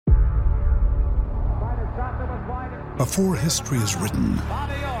Before history is written,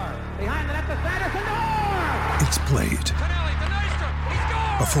 it's played.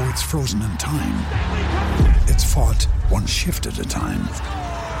 Before it's frozen in time, it's fought one shift at a time.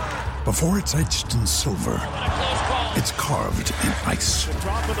 Before it's etched in silver, it's carved in ice.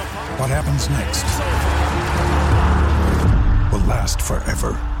 What happens next will last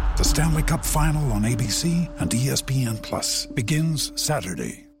forever. The Stanley Cup Final on ABC and ESPN Plus begins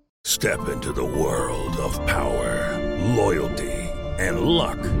Saturday. Step into the world of power, loyalty, and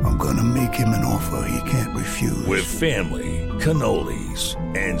luck. I'm gonna make him an offer he can't refuse. With family, cannolis,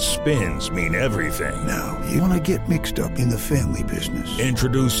 and spins mean everything. Now, you wanna get mixed up in the family business.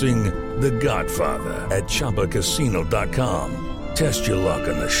 Introducing The Godfather at ChumbaCasino.com. Test your luck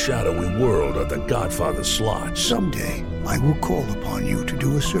in the shadowy world of The Godfather slot. Someday, I will call upon you to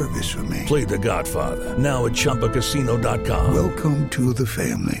do a service for me. Play The Godfather, now at ChumbaCasino.com. Welcome to the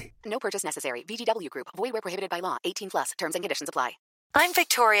family. No purchase necessary. VGW Group. Void where prohibited by law. 18 plus. Terms and conditions apply. I'm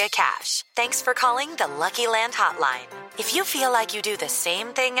Victoria Cash. Thanks for calling the Lucky Land Hotline. If you feel like you do the same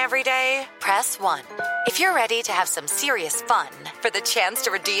thing every day, press 1. If you're ready to have some serious fun for the chance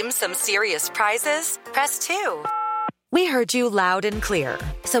to redeem some serious prizes, press 2. We heard you loud and clear.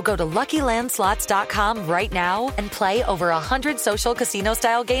 So go to LuckyLandSlots.com right now and play over 100 social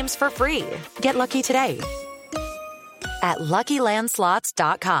casino-style games for free. Get lucky today at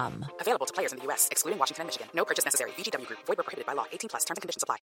LuckyLandSlots.com. Available to players in the U.S., excluding Washington and Michigan. No purchase necessary. VGW Group. Void where prohibited by law. 18 plus. Terms and conditions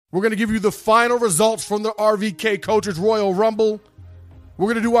apply. We're going to give you the final results from the RVK Coaches Royal Rumble.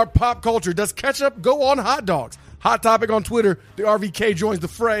 We're going to do our pop culture. Does ketchup go on hot dogs? Hot topic on Twitter. The RVK joins the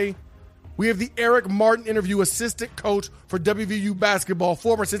fray. We have the Eric Martin interview, assistant coach for WVU basketball,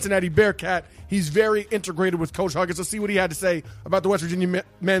 former Cincinnati Bearcat. He's very integrated with Coach Huggins. Let's see what he had to say about the West Virginia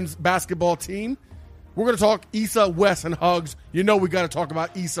men's basketball team. We're going to talk Issa, Wes, and Hugs. You know we got to talk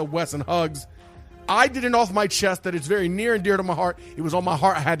about Issa, Wes, and Hugs. I did it off my chest that it's very near and dear to my heart. It was on my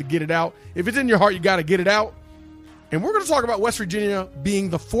heart. I had to get it out. If it's in your heart, you got to get it out. And we're going to talk about West Virginia being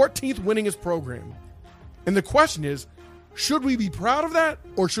the 14th winningest program. And the question is, should we be proud of that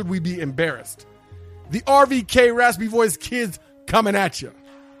or should we be embarrassed? The RVK Raspy Voice Kids coming at you.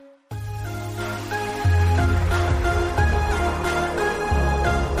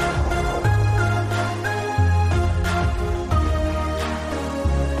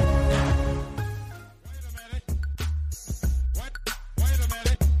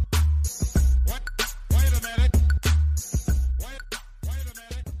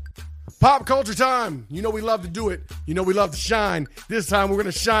 Pop culture time. You know we love to do it. You know we love to shine. This time we're going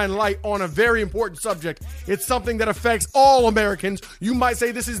to shine light on a very important subject. It's something that affects all Americans. You might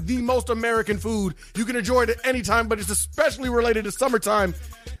say this is the most American food. You can enjoy it at any time, but it's especially related to summertime.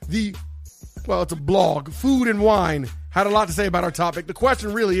 It's a blog, Food and Wine, had a lot to say about our topic. The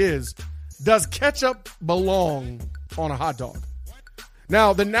question really is, does ketchup belong on a hot dog?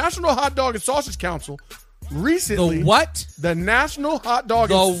 Now, the National Hot Dog and Sausage Council recently, the what? The National Hot Dog.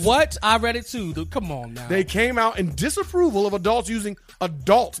 The what? I read it too. Come on now. They came out in disapproval of adults,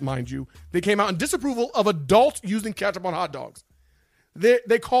 mind you. They came out in disapproval of adults using ketchup on hot dogs. They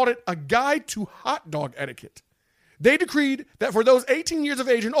called it a guide to hot dog etiquette. They decreed that for those 18 years of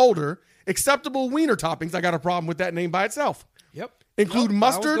age and older, acceptable wiener toppings, I got a problem with that name by itself. Yep. Include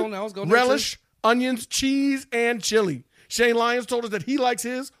mustard, going relish, onions, cheese, and chili. Shane Lyons told us that he likes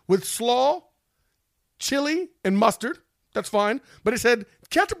his with slaw, chili, and mustard. That's fine. But it said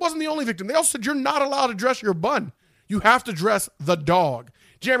ketchup wasn't the only victim. They also said you're not allowed to dress your bun. You have to dress the dog.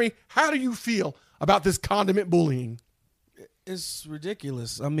 Jeremy, how do you feel about this condiment bullying? It's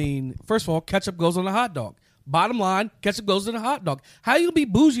ridiculous. I mean, first of all, ketchup goes on a hot dog. Bottom line, ketchup goes on a hot dog. How you be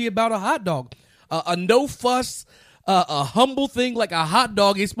bougie about a hot dog? A no-fuss, a humble thing like a hot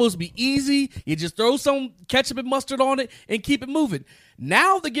dog is supposed to be easy. You just throw some ketchup and mustard on it and keep it moving.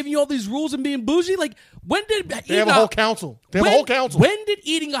 Now they're giving you all these rules and being bougie. Like, when did they have a whole council? When did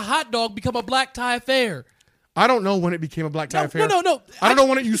eating a hot dog become a black tie affair? I don't know when it became a black tie affair. No. I don't know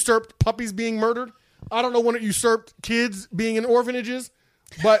when it usurped puppies being murdered. I don't know when it usurped kids being in orphanages.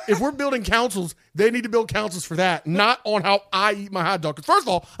 But if we're building councils, they need to build councils for that, not on how I eat my hot dog. Because first of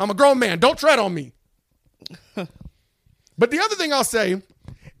all, I'm a grown man. Don't tread on me. But the other thing I'll say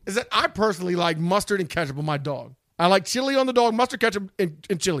is that I personally like mustard and ketchup on my dog. I like chili on the dog, mustard, ketchup,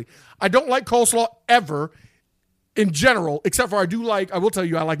 and chili. I don't like coleslaw ever in general, except for I will tell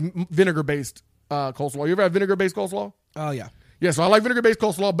you, I like vinegar-based coleslaw. You ever had vinegar-based coleslaw? Oh, yeah. Yeah, so I like vinegar-based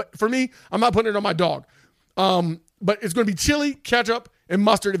coleslaw, but for me, I'm not putting it on my dog. But it's going to be chili, ketchup, and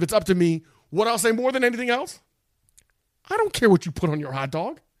mustard if it's up to me. What I'll say more than anything else, I don't care what you put on your hot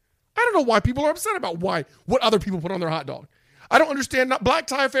dog. I don't know why people are upset about what other people put on their hot dog. I don't understand, not black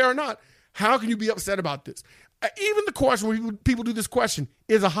tie affair or not. How can you be upset about this? even the question, when people do this question,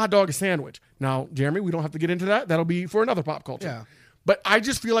 is a hot dog a sandwich? Now, Jeremy, we don't have to get into that. That'll be for another pop culture. Yeah. But I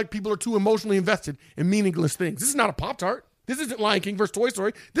just feel like people are too emotionally invested in meaningless things. This is not a Pop-Tart. This isn't Lion King versus Toy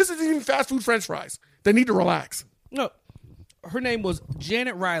Story. This isn't even fast food French fries. They need to relax. No, her name was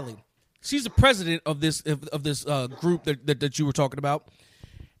Janet Riley. She's the president of this group that you were talking about.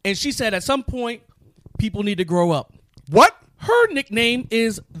 And she said at some point, people need to grow up. What? Her nickname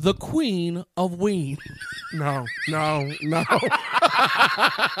is the Queen of Ween. No. Janet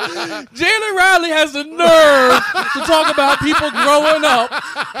Riley has the nerve to talk about people growing up.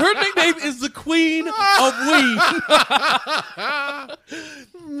 Her nickname is the Queen of Ween.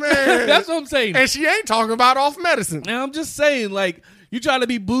 Man. That's what I'm saying. And she ain't talking about off medicine. Now, I'm just saying, like, you trying to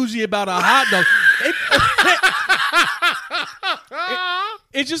be bougie about a hot dog.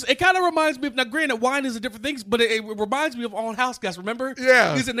 It kind of reminds me of, now granted, wine is a different thing, but it reminds me of On House Guest, remember?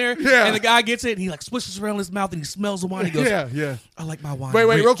 Yeah. He's in there, yeah. and the guy gets it, and he like swishes around his mouth, and he smells the wine, he goes, yeah. I like my wine Wait,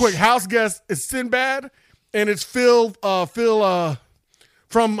 rich. real quick. House Guest is Sinbad, and it's Phil from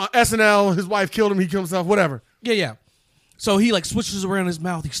SNL. His wife killed him, he killed himself, whatever. Yeah. So he like swishes around his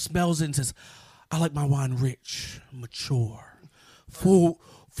mouth, he smells it, and says, I like my wine rich, mature, full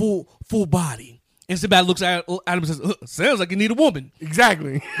body. And Sinbad looks at him and says, sounds like you need a woman.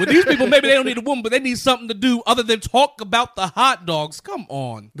 Exactly. But these people, maybe they don't need a woman, but they need something to do other than talk about the hot dogs. Come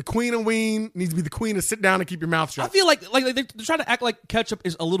on. The Queen of Ween needs to be the queen to sit down and keep your mouth shut. I feel like they're trying to act like ketchup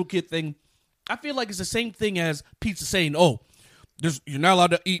is a little kid thing. I feel like it's the same thing as pizza saying, you're not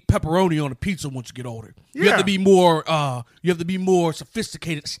allowed to eat pepperoni on a pizza once you get older. You have to be more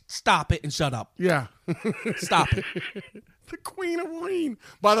sophisticated. Stop it and shut up. Yeah. Stop it. The Queen of Ween.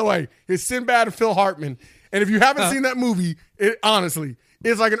 By the way, it's Sinbad and Phil Hartman. And if you haven't seen that movie, honestly,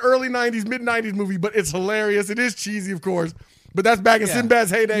 it's like an early 90s, mid-90s movie, but it's hilarious. It is cheesy, of course. But that's back in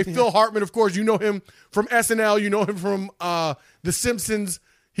Sinbad's heyday. Phil Hartman, of course, you know him from SNL. You know him from The Simpsons.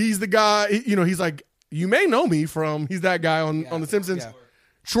 He's the guy, he's like, you may know me from, he's that guy on The Simpsons. Yeah.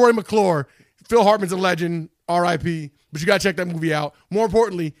 Troy McClure. Phil Hartman's a legend, R.I.P. But you got to check that movie out. More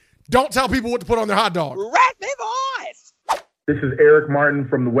importantly, don't tell people what to put on their hot dog. Raspy Voice! This is Eric Martin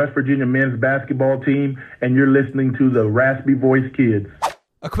from the West Virginia men's basketball team, and you're listening to the Raspy Voice Kids.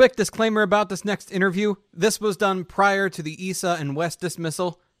 A quick disclaimer about this next interview. This was done prior to the Issa and West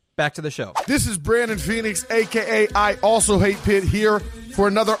dismissal. Back to the show. This is Brandon Phoenix, a.k.a. I Also Hate Pitt, here for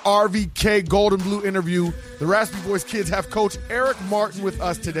another RVK Gold and Blue interview. The Raspy Voice Kids have Coach Eric Martin with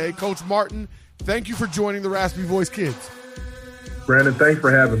us today. Coach Martin, thank you for joining the Raspy Voice Kids. Brandon, thanks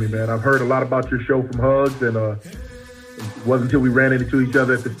for having me, man. I've heard a lot about your show from Hugs, and it wasn't until we ran into each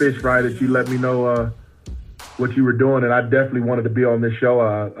other at the fish fry that you let me know what you were doing, and I definitely wanted to be on this show.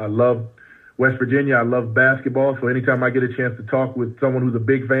 I love West Virginia. I love basketball, so anytime I get a chance to talk with someone who's a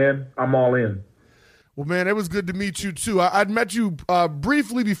big fan, I'm all in. Well, man, it was good to meet you, too. I'd met you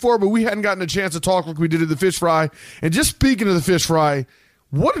briefly before, but we hadn't gotten a chance to talk like we did at the fish fry. And just speaking of the fish fry,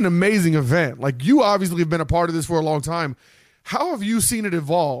 what an amazing event. Like, you obviously have been a part of this for a long time. How have you seen it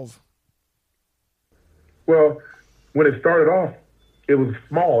evolve? Well, when it started off, it was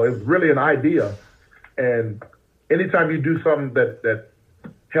small. It was really an idea. And anytime you do something that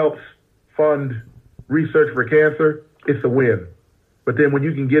helps fund research for cancer, it's a win. But then when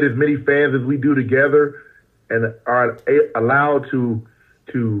you can get as many fans as we do together and are allowed to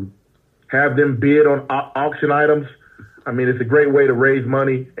have them bid on auction items, I mean, it's a great way to raise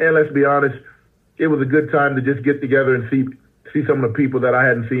money. And let's be honest, it was a good time to just get together and see some of the people that I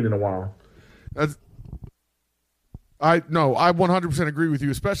hadn't seen in a while. I 100% agree with you,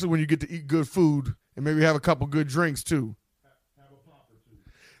 especially when you get to eat good food and maybe have a couple good drinks too.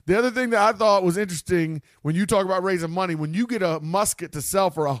 The other thing that I thought was interesting when you talk about raising money, when you get a musket to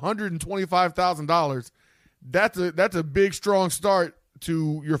sell for $125,000, that's a big, strong start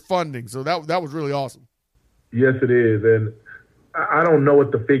to your funding. So that was really awesome. Yes, it is. And I don't know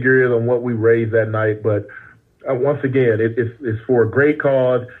what the figure is on what we raised that night, but once again, it's for a great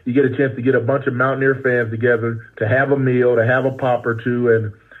cause. You get a chance to get a bunch of Mountaineer fans together to have a meal, to have a pop or two.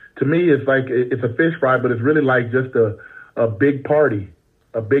 And to me, it's like it's a fish fry, but it's really like just a big party.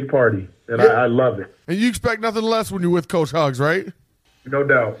 A big party, and I love it. And you expect nothing less when you're with Coach Hugs, right? No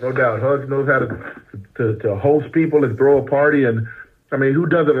doubt. Hugs knows how to host people and throw a party, and I mean, who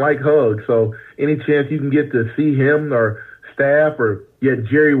doesn't like Hugs? So any chance you can get to see him or staff or yet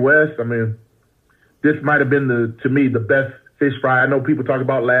Jerry West, I mean, this might have been to me the best fish fry. I know people talk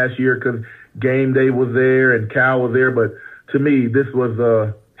about last year because Game Day was there and Cal was there, but to me, this was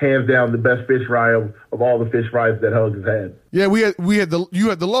hands down the best fish fry of all the fish fries that Hugs has had. Yeah, you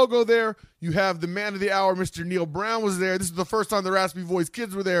had the logo there. You have the man of the hour, Mr. Neil Brown was there. This is the first time the Raspy Voice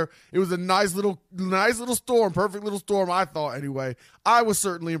kids were there. It was a nice little storm, perfect little storm, I thought anyway. I was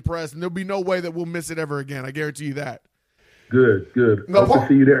certainly impressed, and there'll be no way that we'll miss it ever again. I guarantee you that. Good. Now, Hope to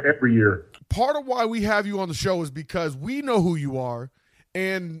see you there every year. Part of why we have you on the show is because we know who you are,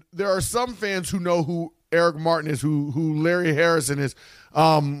 and there are some fans who know who Eric Martin is, who Larry Harrison is.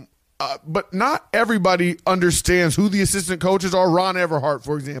 But not everybody understands who the assistant coaches are. Ron Everhart,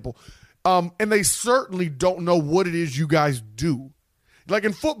 for example. And they certainly don't know what it is you guys do. Like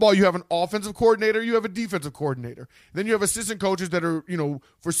in football, you have an offensive coordinator, you have a defensive coordinator. Then you have assistant coaches that are,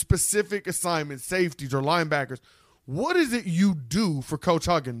 for specific assignments, safeties or linebackers. What is it you do for Coach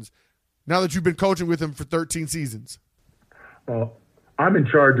Huggins now that you've been coaching with him for 13 seasons? I'm in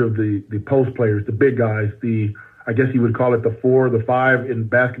charge of the post players, the big guys, I guess you would call it the 4, the 5 in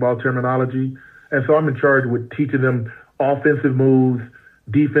basketball terminology. And so I'm in charge with teaching them offensive moves,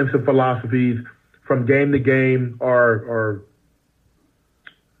 defensive philosophies from game to game, or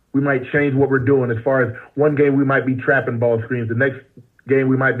we might change what we're doing. As far as one game, we might be trapping ball screens. The next game,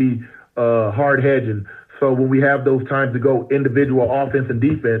 we might be hard hedging. So when we have those times to go individual offense and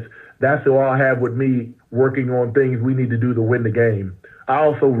defense, that's who I'll have with me working on things we need to do to win the game. I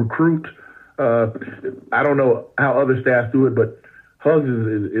also recruit. I don't know how other staffs do it, but Hugs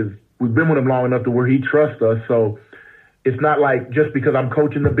is we've been with him long enough to where he trusts us. So it's not like just because I'm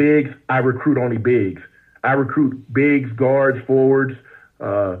coaching the bigs, I recruit only bigs. I recruit bigs, guards, forwards.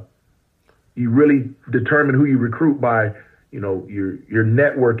 You really determine who you recruit by, your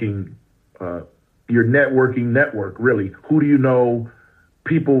networking, network, really. Who do you know?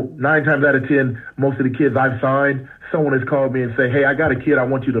 People, 9 times out of 10, most of the kids I've signed, someone has called me and say, hey, I got a kid I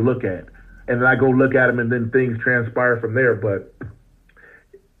want you to look at. And then I go look at him, and then things transpire from there. But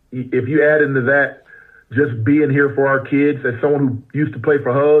if you add into that just being here for our kids, as someone who used to play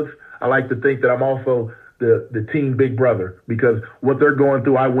for Hugs, I like to think that I'm also the team big brother, because what they're going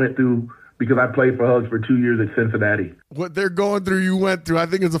through, I went through because I played for Hugs for 2 years at Cincinnati. What they're going through, you went through. I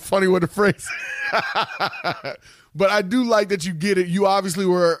think it's a funny way to phrase it. But I do like that you get it. You obviously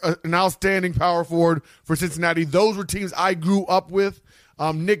were an outstanding power forward for Cincinnati. Those were teams I grew up with.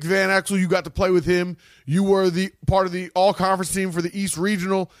 Nick Van Exel, you got to play with him. You were the part of the all-conference team for the East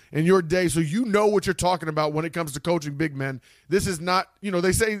Regional in your day, so you know what you're talking about when it comes to coaching big men. This is not,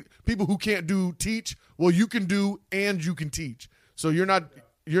 they say people who can't do teach. Well, you can do and you can teach. So you're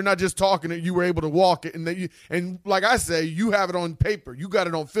not just talking it. You were able to walk it, and like I say, you have it on paper. You got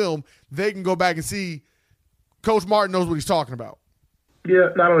it on film. They can go back and see Coach Martin knows what he's talking about. Yeah,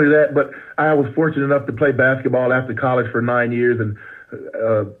 not only that, but I was fortunate enough to play basketball after college for 9 years, and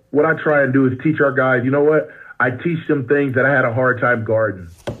what I try and do is teach our guys, you know what? I teach them things that I had a hard time guarding,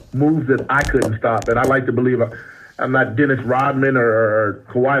 moves that I couldn't stop. And I like to believe I'm not Dennis Rodman or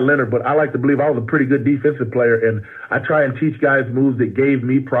Kawhi Leonard, but I like to believe I was a pretty good defensive player. And I try and teach guys moves that gave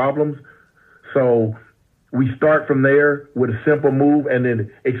me problems. So we start from there with a simple move and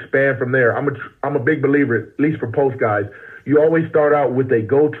then expand from there. I'm a big believer, at least for post guys. You always start out with a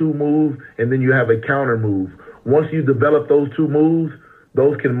go-to move, and then you have a counter move. Once you develop those 2 moves,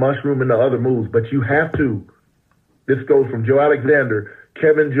 those can mushroom into other moves. But you have to. This goes from Joe Alexander,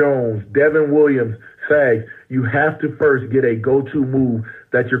 Kevin Jones, Devin Williams, Sags. You have to first get a go-to move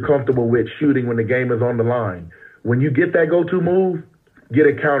that you're comfortable with shooting when the game is on the line. When you get that go-to move, get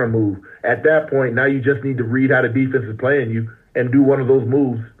a counter move. At that point, now you just need to read how the defense is playing you and do one of those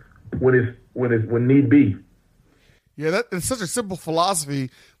moves when need be. Yeah, it's such a simple philosophy,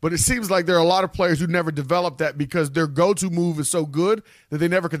 but it seems like there are a lot of players who never develop that because their go-to move is so good that they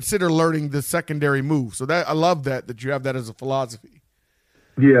never consider learning the secondary move. So I love that you have that as a philosophy.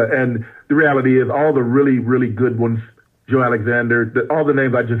 Yeah, and the reality is all the really, really good ones, Joe Alexander, all the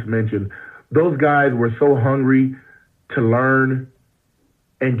names I just mentioned, those guys were so hungry to learn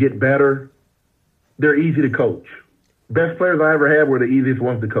and get better. They're easy to coach. Best players I ever had were the easiest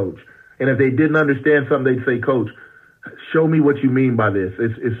ones to coach. And if they didn't understand something, they'd say, Coach, show me what you mean by this.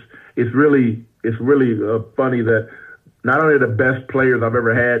 It's really funny that not only the best players I've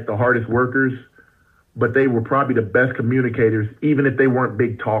ever had, the hardest workers, but they were probably the best communicators, even if they weren't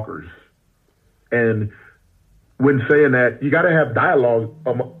big talkers. And when saying that, you got to have dialogue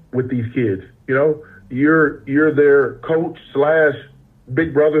with these kids. You're their coach /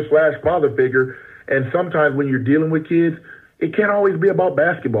 big brother / father figure, and sometimes when you're dealing with kids, it can't always be about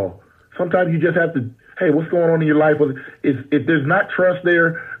basketball. Sometimes you just have to, hey, what's going on in your life? If there's not trust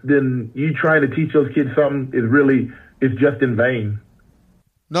there, then you trying to teach those kids something is just in vain.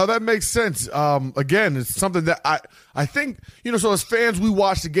 No, that makes sense. Again, it's something that I think, so as fans, we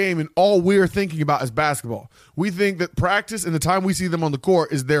watch the game and all we're thinking about is basketball. We think that practice and the time we see them on the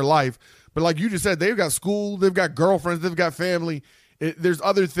court is their life. But like you just said, they've got school, they've got girlfriends, they've got family. There's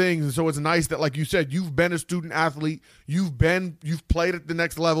other things. And so it's nice that, like you said, you've been a student athlete. You've played at the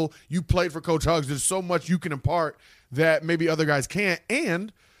next level. You played for Coach Hugs. There's so much you can impart that maybe other guys can't.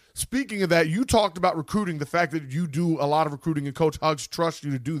 And speaking of that, you talked about recruiting, the fact that you do a lot of recruiting and Coach Hugs trusts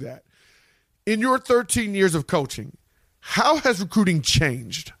you to do that. In your 13 years of coaching, how has recruiting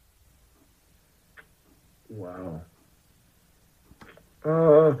changed? Wow.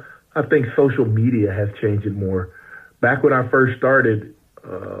 I think social media has changed it more. Back when I first started,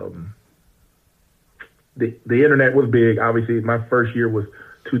 the internet was big. Obviously, my first year was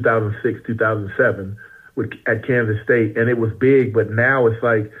 2006, 2007 at Kansas State, and it was big. But now it's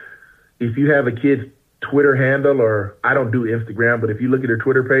like, if you have a kid's Twitter handle, or I don't do Instagram, but if you look at their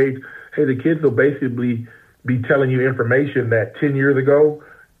Twitter page, hey, the kids will basically be telling you information that 10 years ago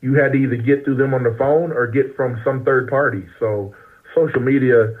you had to either get through them on the phone or get from some third party. So social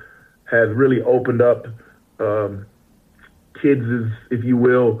media has really opened up kids, if you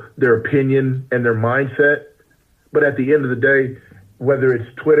will, their opinion and their mindset. But at the end of the day, whether it's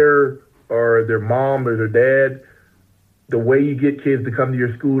Twitter or their mom or their dad, the way you get kids to come to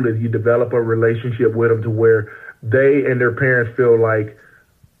your school is you develop a relationship with them to where they and their parents feel like,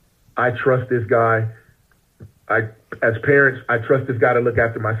 I trust this guy. As parents, I trust this guy to look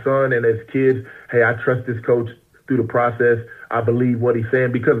after my son. And as kids, hey, I trust this coach through the process. I believe what he's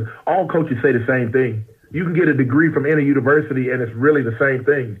saying, because all coaches say the same thing. You can get a degree from any university and it's really the same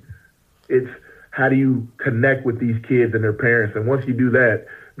thing. It's how do you connect with these kids and their parents? And once you do that,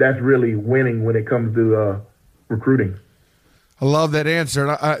 that's really winning when it comes to recruiting. I love that answer.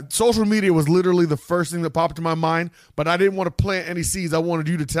 And social media was literally the first thing that popped to my mind, but I didn't want to plant any seeds. I wanted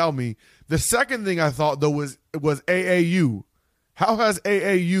you to tell me. The second thing I thought, though, was AAU. How has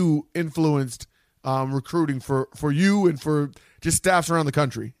AAU influenced recruiting for you and for just staffs around the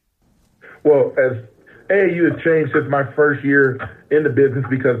country? Well, as AAU has changed since my first year in the business,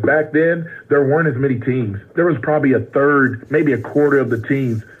 because back then there weren't as many teams. There was probably a third, maybe a quarter of the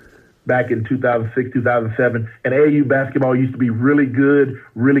teams back in 2006, 2007. And AAU basketball used to be really good,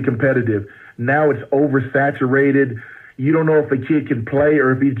 really competitive. Now it's oversaturated. You don't know if a kid can play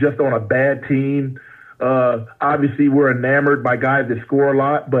or if he's just on a bad team. Obviously, we're enamored by guys that score a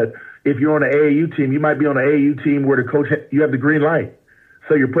lot, but if you're on an AAU team, you might be on an AAU team where the coach, you have the green light.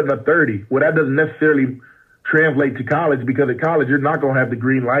 So you're putting up 30. Well, that doesn't necessarily translate to college, because at college, you're not going to have the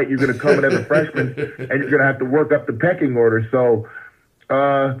green light. You're going to come in as a freshman and you're going to have to work up the pecking order. So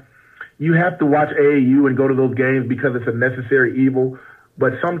you have to watch AAU and go to those games because it's a necessary evil.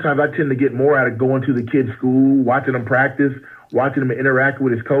 But sometimes I tend to get more out of going to the kid's school, watching them practice, watching him interact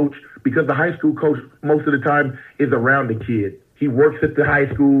with his coach, because the high school coach most of the time is around the kid. He works at the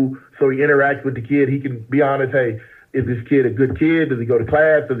high school, so he interacts with the kid. He can be honest, hey, is this kid a good kid? Does he go to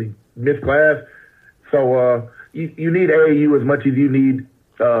class? Does he miss class? So you need AAU as much as you need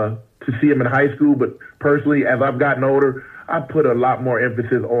to see him in high school. But personally, as I've gotten older, I put a lot more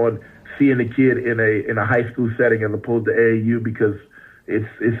emphasis on seeing the kid in a high school setting as opposed to AAU, because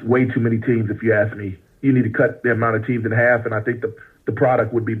it's way too many teams, if you ask me. You need to cut the amount of teams in half, and I think the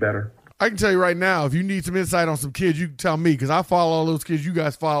product would be better. I can tell you right now, if you need some insight on some kids, you can tell me, because I follow all those kids you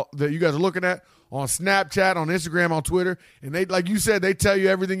guys follow that you guys are looking at on Snapchat, on Instagram, on Twitter, and they, like you said, they tell you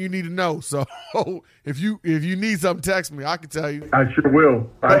everything you need to know. So if you need something, text me. I can tell you. I sure will.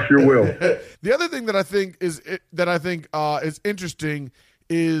 The other thing that I think is interesting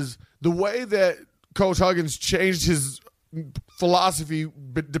is the way that Coach Huggins changed his philosophy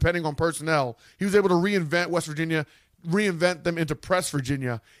depending on personnel. He was able to reinvent West Virginia, reinvent them into Press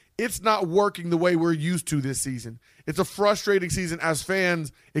Virginia. It's not working the way we're used to this season. It's a frustrating season as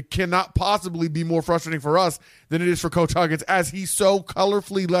fans. It cannot possibly be more frustrating for us than it is for Coach Huggins, as he so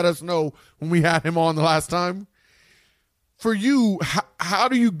colorfully let us know when we had him on the last time. For you, how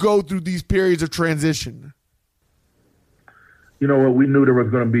do you go through these periods of transition? You know what? We knew there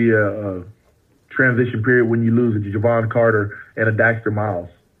was going to be a transition period when you lose a Javon Carter and a Daxter Miles.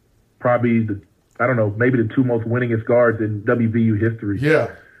 Probably maybe the two most winningest guards in WVU history.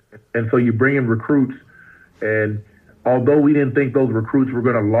 Yeah. And so you bring in recruits, and although we didn't think those recruits were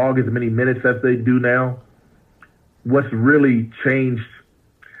going to log as many minutes as they do now, what's really changed,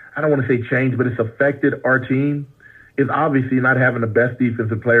 I don't want to say changed, but it's affected our team, is obviously not having the best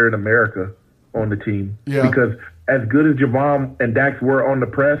defensive player in America on the team. Yeah. Because as good as Javon and Dax were on the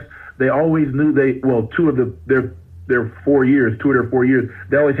press, they always knew two of their 4 years,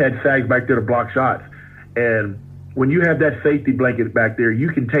 they always had Sags back there to block shots. And when you have that safety blanket back there, you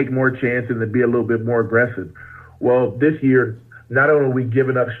can take more chances and be a little bit more aggressive. Well, this year, not only are we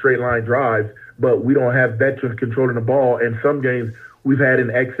giving up straight line drives, but we don't have veterans controlling the ball. And some games we've had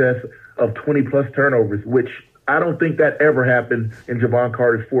in excess of 20-plus turnovers, which I don't think that ever happened in Javon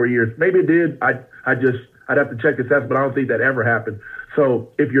Carter's 4 years. Maybe it did. I'd have to check the stats, but I don't think that ever happened. So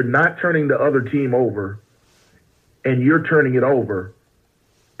if you're not turning the other team over and you're turning it over,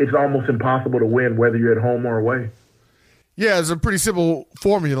 it's almost impossible to win whether you're at home or away. Yeah, it's a pretty simple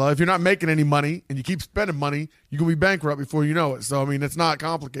formula. If you're not making any money and you keep spending money, you're going to be bankrupt before you know it. So, I mean, it's not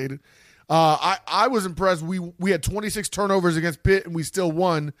complicated. I was impressed. We had 26 turnovers against Pitt, and we still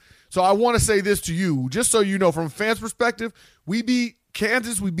won. So I want to say this to you, just so you know, from a fan's perspective, we beat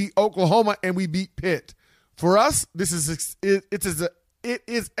Kansas, we beat Oklahoma, and we beat Pitt. For us, it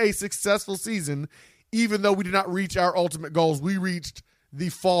is a successful season, even though we did not reach our ultimate goals. We reached the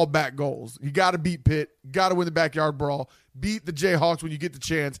fallback goals. You got to beat Pitt, got to win the backyard brawl, beat the Jayhawks when you get the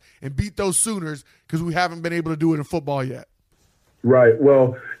chance, and beat those Sooners because we haven't been able to do it in football yet. Right.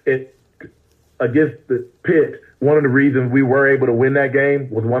 Well, against the Pitt, one of the reasons we were able to win that game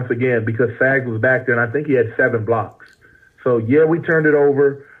was, once again, because Sags was back there, and I think he had 7 blocks. So, yeah, we turned it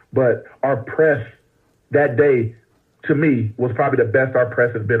over, but our press that day, to me, was probably the best our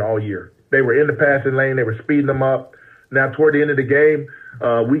press has been all year. They were in the passing lane. They were speeding them up. Now, toward the end of the game,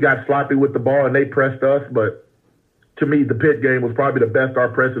 we got sloppy with the ball, and they pressed us. But to me, the Pitt game was probably the best our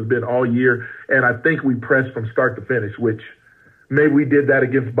press has been all year. And I think we pressed from start to finish, which maybe we did that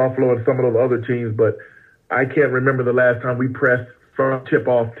against Buffalo and some of those other teams. But I can't remember the last time we pressed from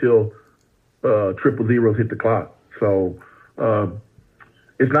tip-off till triple zeros hit the clock. So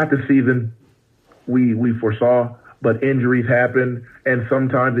it's not the season we foresaw, but injuries happen, and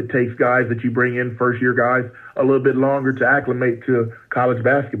sometimes it takes guys that you bring in, first-year guys, a little bit longer to acclimate to college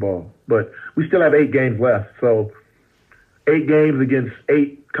basketball. But we still have 8 games left. So 8 games against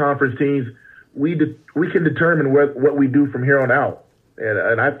 8 conference teams, we can determine what we do from here on out.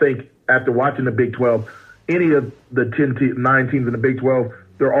 And I think after watching the Big 12, any of the 9 teams in the Big 12,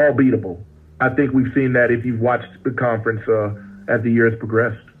 they're all beatable. I think we've seen that if you've watched the conference as the year has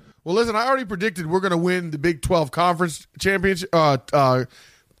progressed. Well, listen, I already predicted we're going to win the Big 12 Conference Championship,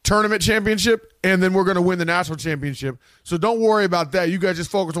 Tournament Championship, and then we're going to win the National Championship. So don't worry about that. You guys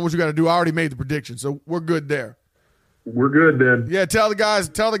just focus on what you got to do. I already made the prediction, so we're good there. We're good then. Yeah, tell the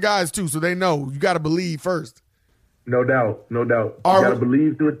guys too, so they know. You got to believe first. No doubt. You got to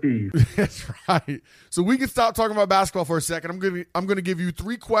believe to achieve. That's right. So we can stop talking about basketball for a second. I'm going to give you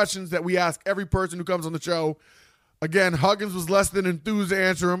 3 questions that we ask every person who comes on the show. Again, Huggins was less than enthused to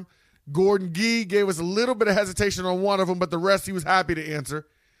answer them. Gordon Gee gave us a little bit of hesitation on one of them, but the rest he was happy to answer.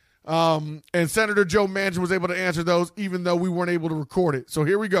 And Senator Joe Manchin was able to answer those, even though we weren't able to record it. So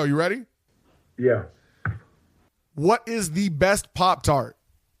here we go. You ready? Yeah. What is the best Pop-Tart?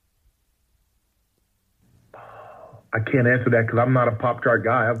 I can't answer that because I'm not a Pop-Tart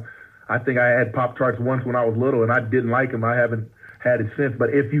guy. I think I had Pop-Tarts once when I was little, and I didn't like them. I haven't had it since. But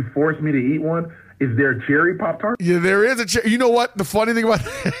if you force me to eat one, is there a cherry Pop-Tart? Yeah, there is a cherry. You know what? The funny thing about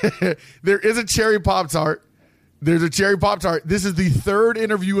there is a cherry Pop-Tart. There's a cherry Pop-Tart. This is the 3rd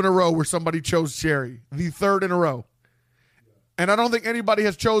interview in a row where somebody chose cherry. The 3rd in a row. And I don't think anybody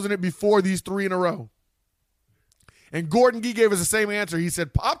has chosen it before these 3 in a row. And Gordon Gee gave us the same answer. He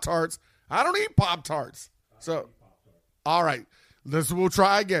said, Pop-Tarts? I don't eat Pop-Tarts. So, all right. We'll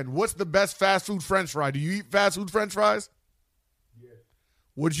try again. What's the best fast food French fry? Do you eat fast food French fries?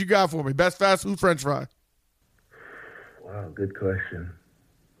 What you got for me? Best fast food French fry? Wow, good question.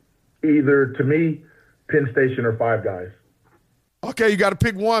 Either, to me, Penn Station or Five Guys. Okay, you got to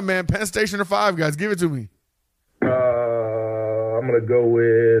pick one, man. Penn Station or Five Guys. Give it to me. I'm going to go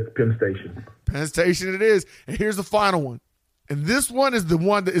with Penn Station. Penn Station it is. And here's the final one. And this one is the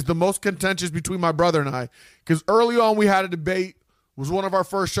one that is the most contentious between my brother and I. Because early on we had a debate. It was one of our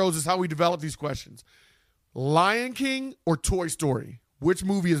first shows is how we developed these questions. Lion King or Toy Story? Which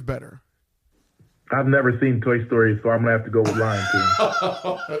movie is better? I've never seen Toy Story, so I'm going to have to go with Lion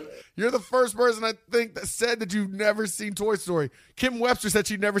King. You're the first person I think that said that you've never seen Toy Story. Kim Webster said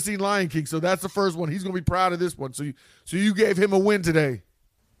she'd never seen Lion King, so that's the first one. He's going to be proud of this one. So you gave him a win today.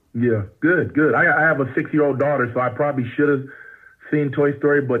 Yeah, good. I have a 6-year-old daughter, so I probably should have seen Toy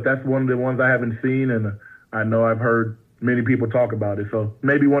Story, but that's one of the ones I haven't seen, and I know I've heard many people talk about it. So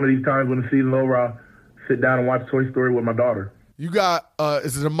maybe one of these times when the season's over, I'll sit down and watch Toy Story with my daughter. You got,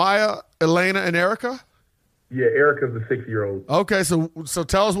 is it Amaya, Elena, and Erica? Yeah, Erica's the 6-year-old. Okay, so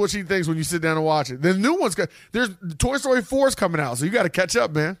tell us what she thinks when you sit down and watch it. The new one's there's Toy Story 4 is coming out, so you got to catch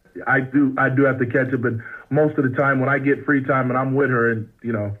up, man. I do have to catch up, and most of the time when I get free time and I'm with her, and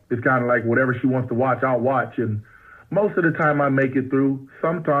it's kind of like whatever she wants to watch, I'll watch, and Most of the time I make it through.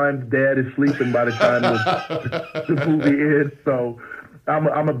 Sometimes Dad is sleeping by the time the movie ends. So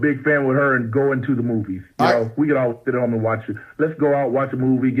I'm a big fan with her and going to the movies. You know, we can all sit home and watch it. Let's go out, watch a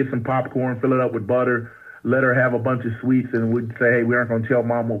movie, get some popcorn, fill it up with butter, let her have a bunch of sweets, and we'd say, hey, we aren't going to tell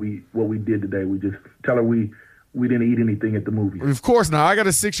Mom what we did today. We just tell her we didn't eat anything at the movie. Of course not. I got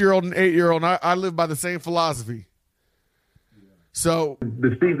a 6-year-old and 8-year-old, and I live by the same philosophy. So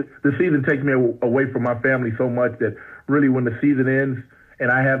the season takes me away from my family so much that really when the season ends and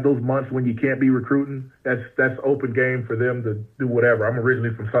I have those months when you can't be recruiting, that's open game for them to do whatever. I'm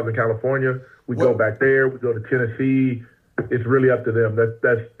originally from Southern California. We go back there. We go to Tennessee. It's really up to them.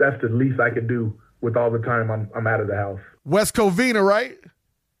 That's the least I can do with all the time I'm out of the house. West Covina, right?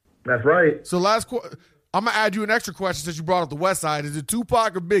 That's right. So I'm going to add you an extra question since you brought up the West Side. Is it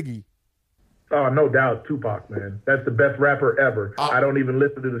Tupac or Biggie? Oh, no doubt, Tupac, man. That's the best rapper ever. I don't even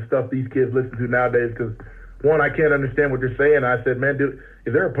listen to the stuff these kids listen to nowadays because, one, I can't understand what they're saying. I said, man,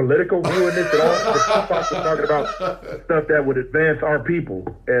 is there a political view in this at all? Tupac was talking about stuff that would advance our people.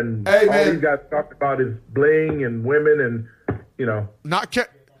 And all these guys talked about is bling and women and, you know.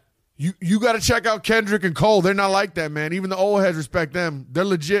 You got to check out Kendrick and Cole. They're not like that, man. Even the old heads respect them. They're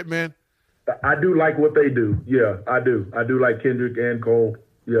legit, man. I do like what they do. Yeah, I do. I do like Kendrick and Cole.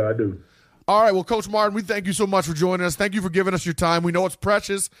 Yeah, I do. All right, well, Coach Martin, we thank you so much for joining us. Thank you for giving us your time. We know it's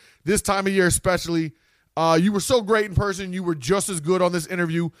precious this time of year especially. You were so great in person. You were just as good on this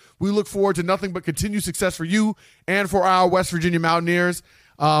interview. We look forward to nothing but continued success for you and for our West Virginia Mountaineers,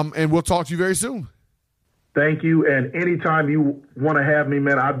 and we'll talk to you very soon. Thank you, and anytime you want to have me,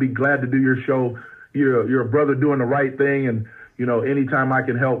 man, I'd be glad to do your show. You're a brother doing the right thing, and, you know, anytime I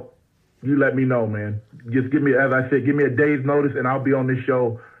can help, you let me know, man. Just give me, as I said, give me a day's notice, and I'll be on this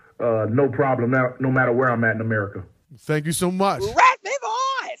show. No problem, no matter where I'm at in America. Thank you so much. Raspy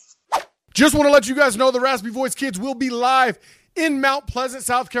Voice! Just want to let you guys know the Raspy Voice Kids will be live in Mount Pleasant,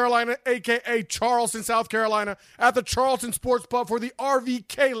 South Carolina, a.k.a. Charleston, South Carolina, at the Charleston Sports Pub for the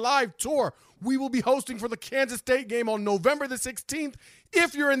RVK Live Tour. We will be hosting for the Kansas State game on November the 16th.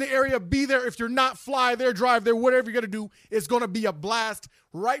 If you're in the area, be there. If you're not, fly there, drive there, whatever you're going to do. It's going to be a blast.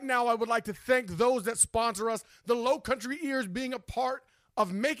 Right now, I would like to thank those that sponsor us, the Low Country Ears being a part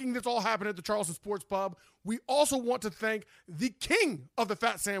of making this all happen at the Charleston Sports Pub. We also want to thank the king of the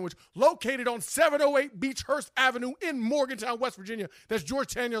fat sandwich, located on 708 Beechhurst Avenue in Morgantown, West Virginia. That's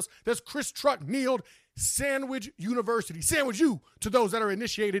George Tanios. That's Chris Truck, Neeld, Sandwich University. Sandwich you to those that are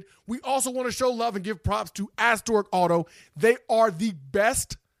initiated. We also want to show love and give props to Astoric Auto. They are the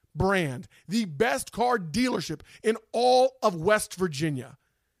best brand, the best car dealership in all of West Virginia.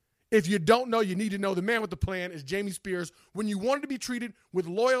 If you don't know, you need to know. The man with the plan is Jamie Spears. When you want to be treated with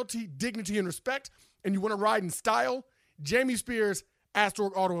loyalty, dignity, and respect, and you want to ride in style, Jamie Spears,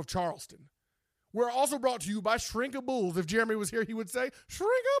 Astoric Auto of Charleston. We're also brought to you by Shrinkables. If Jeremy was here, he would say,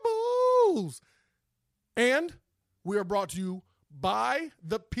 Shrinkables. And we are brought to you by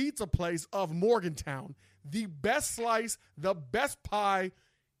the pizza place of Morgantown. The best slice, the best pie.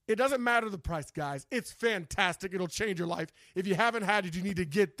 It doesn't matter the price, guys. It's fantastic. It'll change your life. If you haven't had it, you need to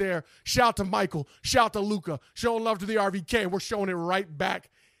get there. Shout to Michael. Shout to Luca. Showing love to the RVK. We're showing it right back.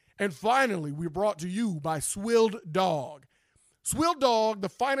 And finally, we're brought to you by Swilled Dog. Swilled Dog, the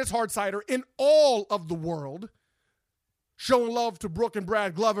finest hard cider in all of the world. Showing love to Brooke and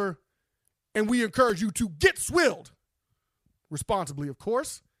Brad Glover. And we encourage you to get swilled. Responsibly, of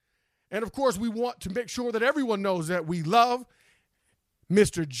course. And, of course, we want to make sure that everyone knows that we love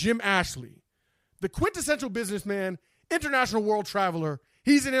Mr. Jim Ashley, the quintessential businessman, international world traveler.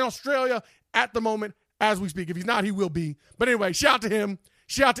 He's in Australia at the moment as we speak. If he's not, he will be. But anyway, shout out to him.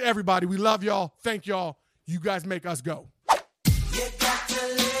 Shout out to everybody. We love y'all. Thank y'all. You guys make us go. You got to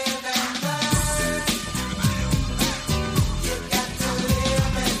live and learn. You got to live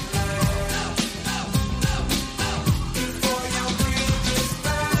and learn. Before your bridges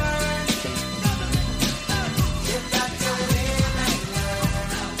burn. You got to live and learn.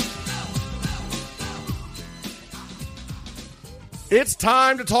 It's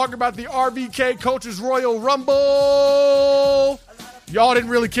time to talk about the RVK Coaches Royal Rumble. Y'all didn't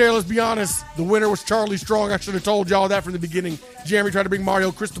really care, let's be honest. The winner was Charlie Strong. I should have told y'all that from the beginning. Jeremy tried to bring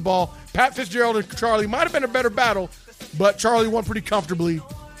Mario Cristobal. Pat Fitzgerald and Charlie might have been a better battle, but Charlie won pretty comfortably.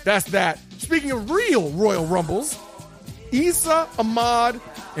 That's that. Speaking of real Royal Rumbles, Issa, Ahmad,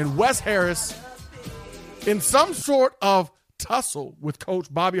 and Wes Harris in some sort of tussle with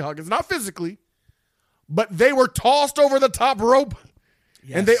Coach Bobby Huggins. Not physically, but they were tossed over the top rope,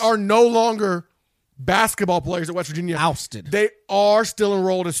 and they are no longer basketball players at West Virginia. Ousted. They are still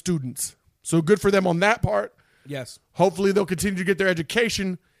enrolled as students. So good for them on that part. Yes. Hopefully they'll continue to get their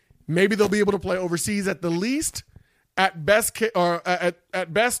education. Maybe they'll be able to play overseas at the least. At best,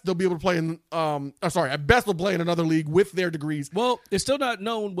 at best, they'll be able to play in. At best, they'll play in another league with their degrees. Well, it's still not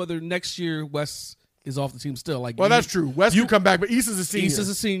known whether next year Wes is off the team still. Well, that's true. Wes can come back, but Issa's a senior. Issa's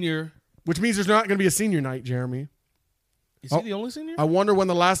a senior, which means there's not going to be a senior night, Jeremy. Is he the only senior? I wonder when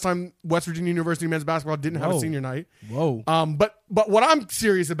the last time West Virginia University men's basketball didn't have a senior night. Whoa. But what I'm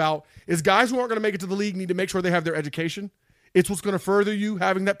serious about is guys who aren't going to make it to the league need to make sure they have their education. It's what's going to further you.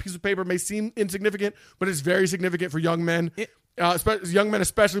 Having that piece of paper may seem insignificant, but it's very significant for young men, young men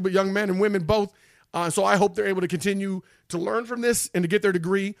especially, but young men and women both. So I hope they're able to continue to learn from this and to get their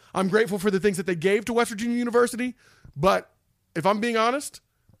degree. I'm grateful for the things that they gave to West Virginia University, but if I'm being honest,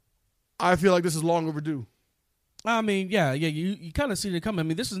 I feel like this is long overdue. I mean, yeah, you kind of see it coming. I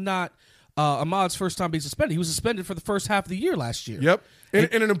mean, this is not Ahmad's first time being suspended. He was suspended for the first half of the year last year. Yep,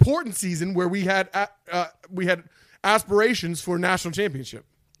 in an important season where we had aspirations for a national championship.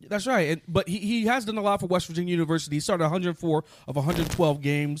 That's right, but he has done a lot for West Virginia University. He started 104 of 112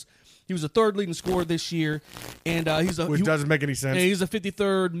 games. He was the third leading scorer this year, and which doesn't make any sense. And he's a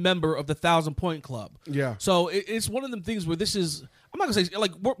 53rd member of the 1,000-point club. Yeah. So it's one of them things where this is. I'm not gonna say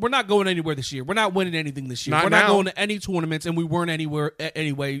like we're not going anywhere this year. We're not winning anything this year. We're not going to any tournaments, and we weren't anywhere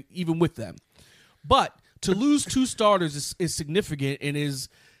anyway, even with them. But to lose two starters is significant and is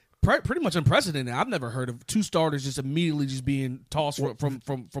pretty much unprecedented. I've never heard of two starters just immediately just being tossed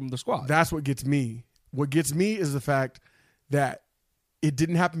from the squad. That's what gets me. What gets me is the fact that it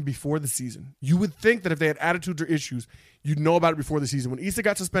didn't happen before the season. You would think that if they had attitudes or issues, you'd know about it before the season. When Issa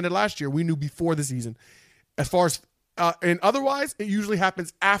got suspended last year, we knew before the season. As far as and otherwise, it usually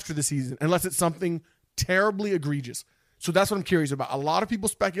happens after the season, unless it's something terribly egregious. So that's what I'm curious about. A lot of people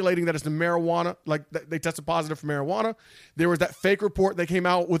speculating that it's the marijuana, like they tested positive for marijuana. There was that fake report that came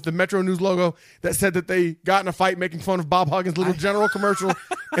out with the Metro News logo that said that they got in a fight making fun of Bob Huggins' Little General commercial.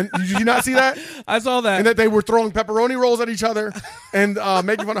 And did you not see that? I saw that. And that they were throwing pepperoni rolls at each other and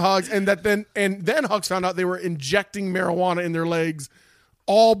making fun of Hugs. And then Hugs found out they were injecting marijuana in their legs.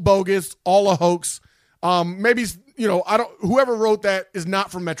 All bogus, all a hoax. Maybe, whoever wrote that is not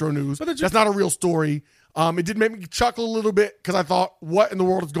from Metro News. That's not a real story. It did make me chuckle a little bit because I thought, what in the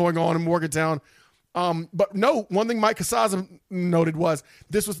world is going on in Morgantown? But no, one thing Mike Casazza noted was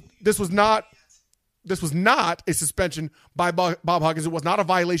this was not a suspension by Bob Huggins. It was not a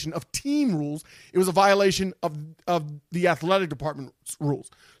violation of team rules. It was a violation of the athletic department's rules.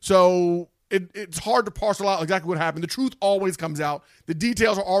 So it's hard to parcel out exactly what happened. The truth always comes out. The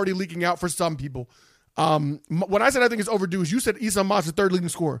details are already leaking out for some people. When I said I think it's overdue, you said Issa Ahmad's the third leading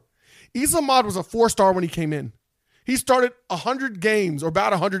scorer. Issa Ahmad was a 4-star when he came in. He started 100 games or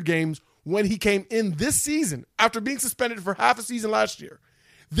about 100 games when he came in this season after being suspended for half a season last year.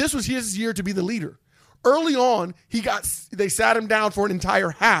 This was his year to be the leader. Early on, they sat him down for an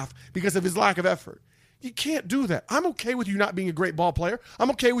entire half because of his lack of effort. You can't do that. I'm okay with you not being a great ball player.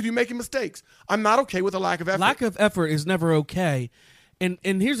 I'm okay with you making mistakes. I'm not okay with a lack of effort. Lack of effort is never okay. And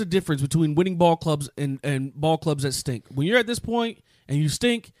here's the difference between winning ball clubs and ball clubs that stink. When you're at this point and you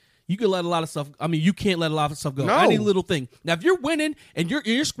stink, you can let a lot of stuff. I mean, you can't let a lot of stuff go. No. Any little thing. Now, if you're winning and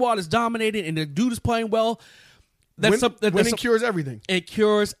your squad is dominating and the dude is playing well, winning cures everything. It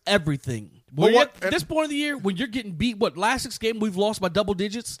cures everything. At this point of the year, when you're getting beat, last 6 games we've lost by double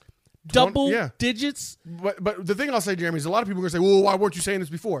digits. Digits. But the thing I'll say, Jeremy, is a lot of people are going to say, well, why weren't you saying this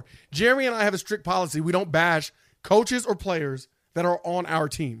before? Jeremy and I have a strict policy. We don't bash coaches or players that are on our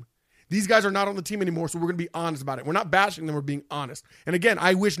team. These guys are not on the team anymore, so we're going to be honest about it. We're not bashing them. We're being honest. And again,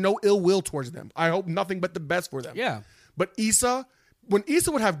 I wish no ill will towards them. I hope nothing but the best for them. Yeah. But Issa, when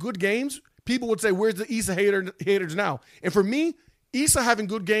Issa would have good games, people would say, where's the Issa haters now? And for me, Issa having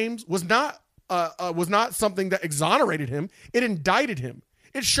good games was not something that exonerated him. It indicted him.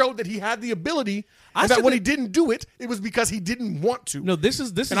 It showed that he had the ability, and that when he didn't do it, it was because he didn't want to. No, this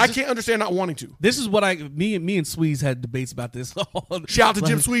is, and I can't understand not wanting to. This is what me and Sweeze had debates about this. Shout out to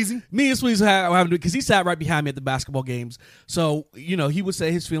Jim Sweezy. Me and Sweeze had because he sat right behind me at the basketball games. So he would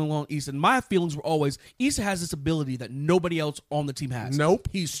say his feeling on Issa. And my feelings were always Issa has this ability that nobody else on the team has. Nope.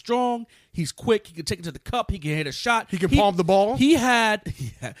 He's strong. He's quick. He can take it to the cup. He can hit a shot. He can palm the ball. He had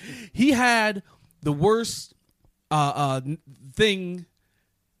the worst thing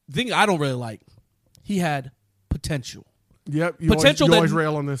I don't really like. He had potential. Yep, you always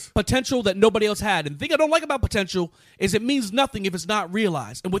rail on this. Potential that nobody else had. And the thing I don't like about potential is it means nothing if it's not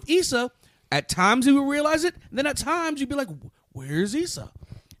realized. And with Issa, at times he would realize it, and then at times you'd be like, where's Issa?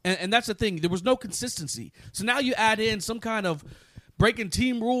 And that's the thing. There was no consistency. So now you add in some kind of breaking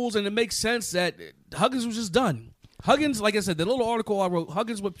team rules, and it makes sense that Huggins was just done. Huggins, like I said, the little article I wrote,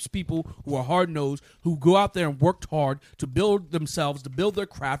 Huggins was people who are hard-nosed, who go out there and worked hard to build themselves, to build their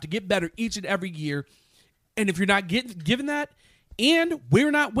craft, to get better each and every year. And if you're not given that, and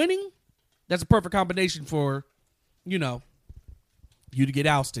we're not winning, that's a perfect combination for, you to get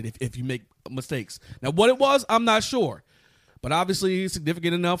ousted if you make mistakes. Now, what it was, I'm not sure. But obviously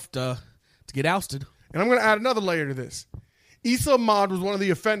significant enough to get ousted. And I'm going to add another layer to this. Issa Ahmad was one of the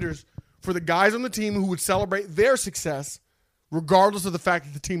offenders for the guys on the team who would celebrate their success regardless of the fact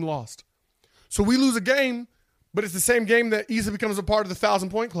that the team lost. So we lose a game, but it's the same game that Issa becomes a part of the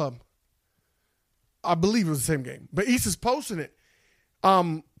 1,000-point club. I believe it was the same game. But Issa's posting it.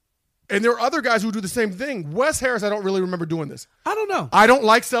 And there are other guys who do the same thing. Wes Harris, I don't really remember doing this. I don't know. I don't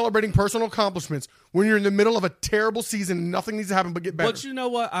like celebrating personal accomplishments when you're in the middle of a terrible season and nothing needs to happen but get better. But you know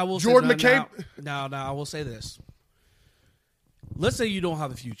what? I will Jordan say McCabe. Now, I will say this. Let's say you don't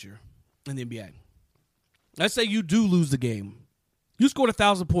have a future in the NBA. Let's say you do lose the game. You scored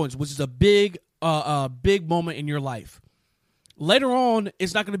 1,000 points, which is a big moment in your life. Later on,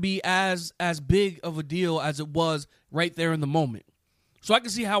 it's not going to be as big of a deal as it was right there in the moment. So I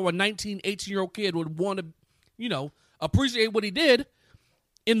can see how a 19, 18-year-old kid would want to, appreciate what he did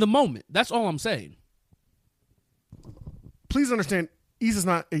in the moment. That's all I'm saying. Please understand, Issa's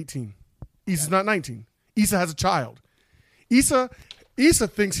not 18. Issa's not 19. Issa has a child. Issa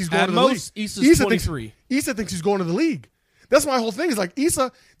thinks he's going to the league. Issa's 23. Issa thinks he's going to the league. That's my whole thing. Is like,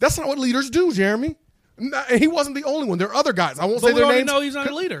 Issa, that's not what leaders do, Jeremy. And he wasn't the only one. There are other guys. I won't say their names. No, he's not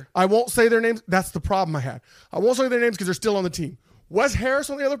a leader. I won't say their names. That's the problem I had. I won't say their names because they're still on the team. Wes Harris,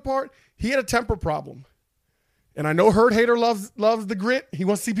 on the other part, he had a temper problem. And I know Herd Hater loves the grit. He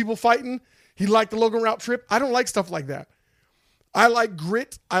wants to see people fighting. He liked the Logan Route trip. I don't like stuff like that. I like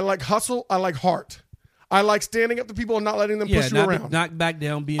grit. I like hustle. I like heart. I like standing up to people and not letting them push you around. Not back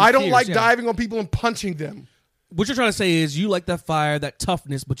down, being I don't fierce, like diving on people and punching them. What you're trying to say is you like that fire, that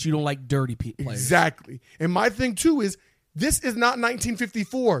toughness, but you don't like dirty players. Exactly. And my thing, too, is this is not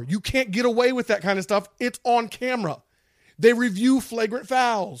 1954. You can't get away with that kind of stuff. It's on camera. They review flagrant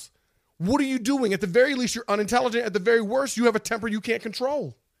fouls. What are you doing? At the very least, you're unintelligent. At the very worst, you have a temper you can't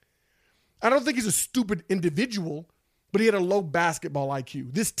control. I don't think he's a stupid individual, but he had a low basketball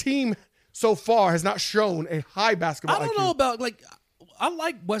IQ. This team so far has not shown a high basketball IQ. I don't know about, I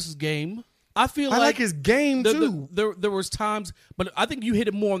like Wes's game. I like his game, too. There was times, but I think you hit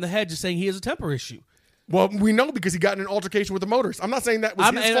it more on the head just saying he has a temper issue. Well, we know because he got in an altercation with the motorist. I'm not saying that was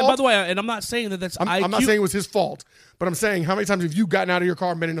his fault. By the way, and I'm not saying that's IQ. I'm not saying it was his fault, but I'm saying how many times have you gotten out of your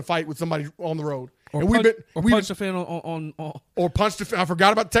car and been in a fight with somebody on the road? Or punched a fan on or punched a fan. I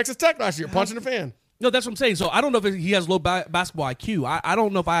forgot about Texas Tech last year, punching a fan. No, that's what I'm saying. So I don't know if he has low basketball IQ. I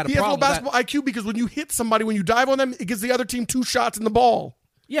don't know if I had a problem with that. He has low basketball IQ because when you hit somebody, when you dive on them, it gives the other team 2 shots in the ball.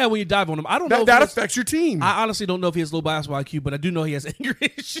 Yeah, when you dive on him. I don't know. That affects your team. I honestly don't know if he has low basketball IQ, but I do know he has anger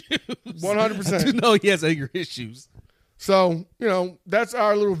issues. 100%. I do know he has anger issues. So, that's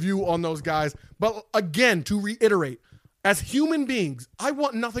our little view on those guys. But again, to reiterate, as human beings, I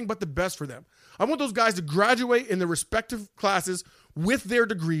want nothing but the best for them. I want those guys to graduate in their respective classes with their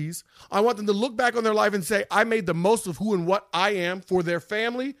degrees. I want them to look back on their life and say, I made the most of who and what I am for their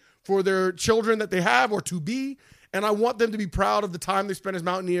family, for their children that they have or to be. And I want them to be proud of the time they spent as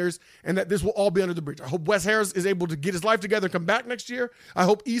Mountaineers and that this will all be under the bridge. I hope Wes Harris is able to get his life together and come back next year. I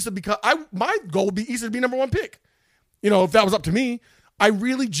hope Issa my goal would be Issa to be number 1 pick. If that was up to me. I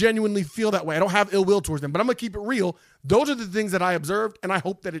really genuinely feel that way. I don't have ill will towards them, but I'm going to keep it real. Those are the things that I observed, and I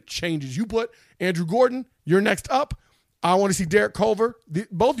hope that it changes. You put Andrew Gordon, you're next up. I want to see Derek Culver,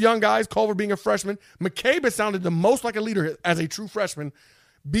 both young guys, Culver being a freshman. McCabe has sounded the most like a leader as a true freshman.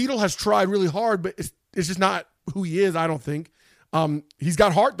 Beadle has tried really hard, but it's just not who he is, I don't think. He's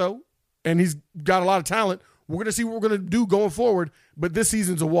got heart, though, and he's got a lot of talent. We're going to see what we're going to do going forward, but this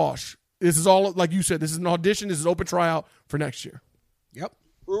season's a wash. This is all, like you said, this is an audition. This is an open tryout for next year. Yep.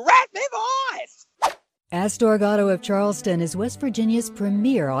 Raspy voice! Astorg Auto of Charleston is West Virginia's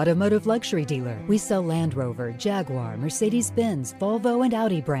premier automotive luxury dealer. We sell Land Rover, Jaguar, Mercedes-Benz, Volvo, and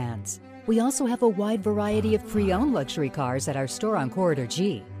Audi brands. We also have a wide variety of pre-owned luxury cars at our store on Corridor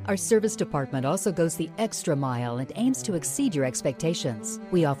G. Our service department also goes the extra mile and aims to exceed your expectations.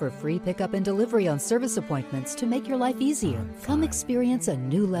 We offer free pickup and delivery on service appointments to make your life easier. Come experience a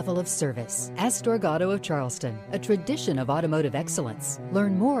new level of service. Astorg Auto of Charleston, a tradition of automotive excellence.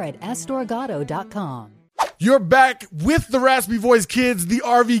 Learn more at astorgauto.com. You're back with the Raspy Voice Kids, the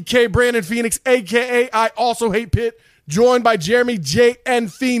RVK Brandon Phoenix, a.k.a. I Also Hate Pitt, joined by Jeremy J.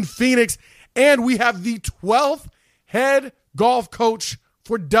 and Fiend Phoenix. And we have the 12th head golf coach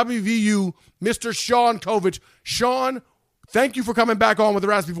for WVU, Mr. Sean Covich. Sean, thank you for coming back on with the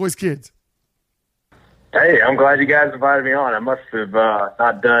Raspy Voice Kids. Hey, I'm glad you guys invited me on. I must have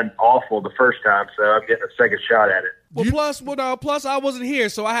not done awful the first time, so I'm getting a second shot at it. Well, plus I wasn't here,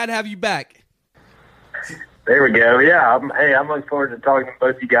 so I had to have you back. There we go. Yeah, I'm looking forward to talking to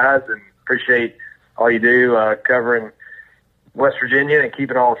both you guys and appreciate all you do covering West Virginia and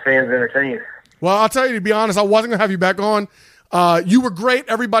keeping all the fans entertained. Well, I'll tell you, to be honest, I wasn't going to have you back on. You were great.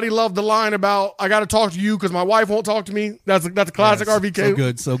 Everybody loved the line about, I got to talk to you because my wife won't talk to me. That's a classic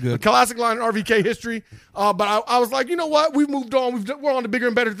RVK. So good. A classic line in RVK history. But I was like, you know what? We've moved on. We're on to bigger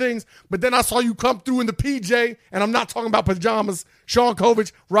and better things. But then I saw you come through in the PJ, and I'm not talking about pajamas. Sean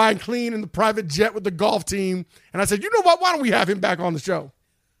Covich riding clean in the private jet with the golf team. And I said, you know what? Why don't we have him back on the show?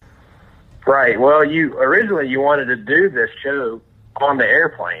 Right. Well, you originally wanted to do this show on the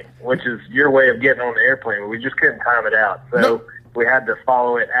airplane, which is your way of getting on the airplane, but we just couldn't time it out. So we had to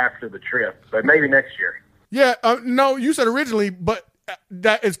follow it after the trip, but maybe next year. Yeah, no, you said originally, but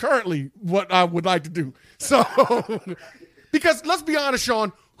that is currently what I would like to do. So, because let's be honest,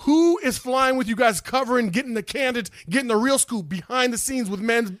 Sean, who is flying with you guys covering, getting the candidates, getting the real scoop behind the scenes with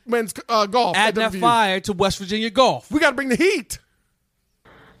men's golf? Add that fire to West Virginia golf. We got to bring the heat.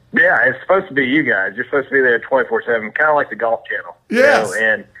 Yeah, it's supposed to be you guys. You're supposed to be there 24/7, kind of like the Golf Channel. Yes.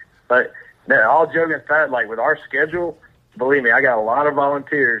 But now, all joking aside, like with our schedule, believe me, I got a lot of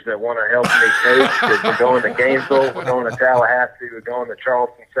volunteers that want to help me coach. We're going to Gainesville, we're going to Tallahassee, we're going to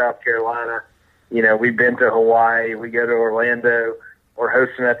Charleston, South Carolina. You know, we've been to Hawaii, we go to Orlando, we're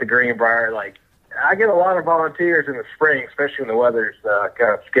hosting at the Greenbrier. Like, I get a lot of volunteers in the spring, especially when the weather's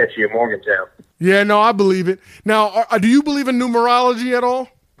kind of sketchy in Morgantown. Yeah, no, I believe it. Now, do you believe in numerology at all?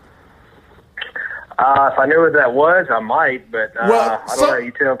 If I knew what that was, I might, but I don't know.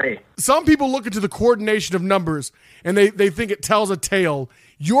 You tell me. Some people look into the coordination of numbers, and they think it tells a tale.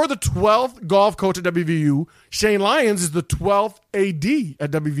 You're the 12th golf coach at WVU. Shane Lyons is the 12th AD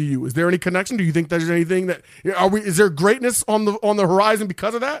at WVU. Is there any connection? Do you think there's anything that is there greatness on the horizon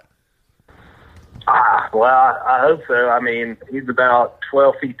because of that? Well, I hope so. I mean, he's about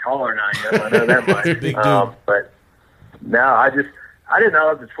 12 feet taller than I am. I know that much. Big dude. But no, I didn't know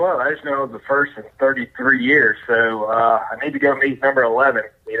I was the 12. I just know I was the first in 33 years. So I need to go meet number 11.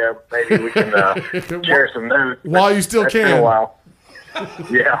 You know, maybe we can share some notes. While you still can. Been a while.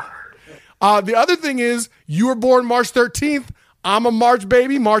 Yeah. The other thing is, you were born March 13th. I'm a March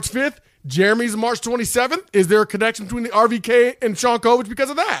baby, March 5th. Jeremy's March 27th. Is there a connection between the RVK and Sean Covich because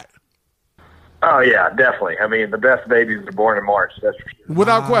of that? Oh, yeah, definitely. I mean, the best babies are born in March. That's for sure.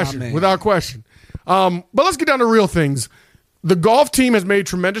 Without question. Man. Without question. But let's get down to real things. The golf team has made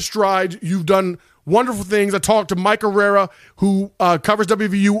tremendous strides. You've done wonderful things. I talked to Mike Herrera, who covers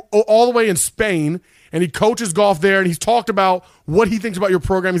WVU all the way in Spain, and he coaches golf there, and he's talked about what he thinks about your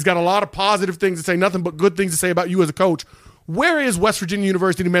program. He's got a lot of positive things to say, nothing but good things to say about you as a coach. Where is West Virginia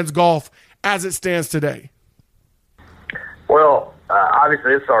University men's golf as it stands today? Well,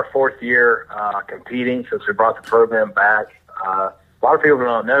 obviously, this is our fourth year competing since we brought the program back. A lot of people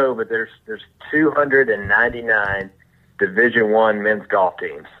don't know, but there's 299 Division I men's golf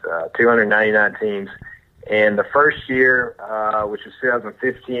teams, 299 teams. And the first year, which was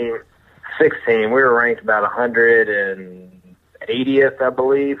 2015-16, we were ranked about 180th, I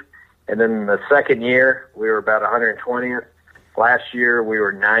believe. And then the second year, we were about 120th. Last year, we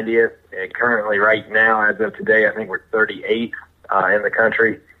were 90th. And currently, right now, as of today, I think we're 38th in the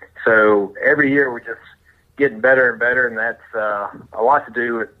country. So every year, we're just getting better and better, and that's a lot to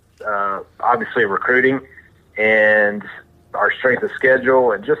do with, obviously, recruiting and our strength of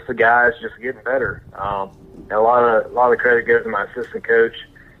schedule, and just the guys just getting better. A lot of credit goes to my assistant coach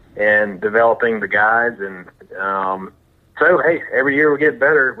and developing the guys, and so hey, every year we get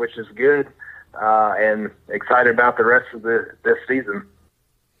better, which is good, and excited about the rest of this season.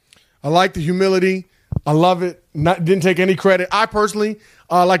 I like the humility. I love it. Didn't take any credit. I personally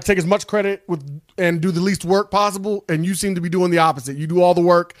like to take as much credit and do the least work possible, and you seem to be doing the opposite. You do all the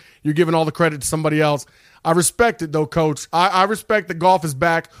work. You're giving all the credit to somebody else. I respect it, though, Coach. I respect that golf is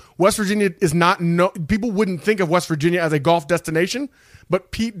back. West Virginia is not people wouldn't think of West Virginia as a golf destination, but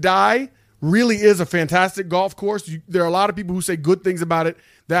Pete Dye really is a fantastic golf course. There are a lot of people who say good things about it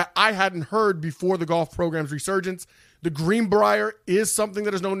that I hadn't heard before the golf program's resurgence. The Greenbrier is something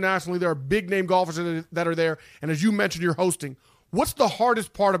that is known nationally. There are big-name golfers that are there, and as you mentioned, you're hosting. What's the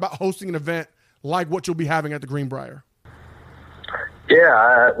hardest part about hosting an event like what you'll be having at the Greenbrier?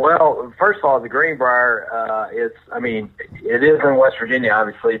 Yeah, well, first of all, the Greenbrier it is in West Virginia,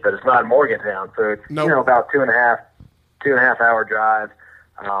 obviously, but it's not in Morgantown, so it's about two and a half hour drive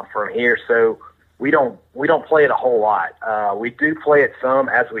from here. So we don't play it a whole lot. We do play it some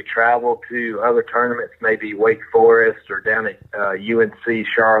as we travel to other tournaments, maybe Wake Forest or down at UNC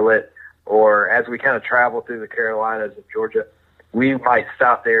Charlotte, or as we kind of travel through the Carolinas and Georgia, we might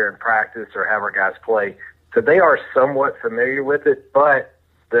stop there and practice or have our guys play. So they are somewhat familiar with it, but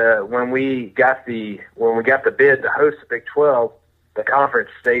when we got the bid to host the Big 12, the conference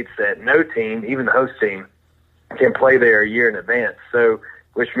states that no team, even the host team, can play there a year in advance. So,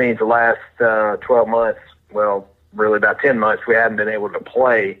 which means the last 12 months, well, really about 10 months, we hadn't been able to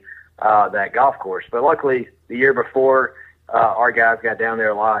play that golf course. But luckily, the year before, our guys got down there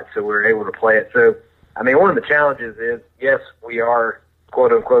a lot, so we were able to play it. So, I mean, one of the challenges is, yes, we are,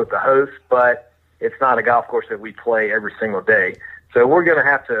 quote unquote, the host, but it's not a golf course that we play every single day. So we're going to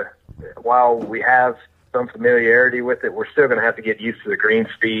have to, while we have some familiarity with it, we're still going to have to get used to the green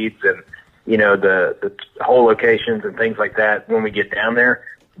speeds and, you know, the hole locations and things like that when we get down there.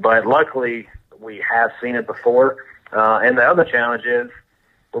 But luckily, we have seen it before. And the other challenge is,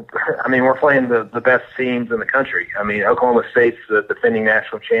 I mean, we're playing the best teams in the country. I mean, Oklahoma State's the defending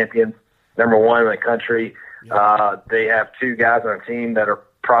national champions, number one in the country. They have two guys on a team that are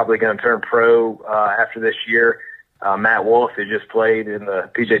probably going to turn pro after this year. Matt Wolf, who just played in the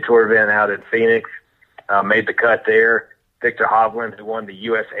PGA Tour event out in Phoenix, made the cut there. Victor Hovland, who won the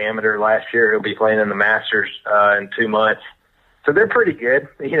U.S. Amateur last year, he'll be playing in the Masters in 2 months. So they're pretty good,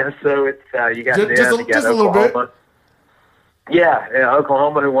 you know. So it's you got them, you got a little bit. Yeah,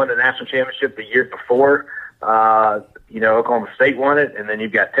 Oklahoma, who won the national championship the year before. You know, Oklahoma State won it, and then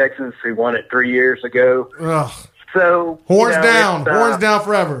you've got Texas, who won it 3 years ago. Ugh. So horns down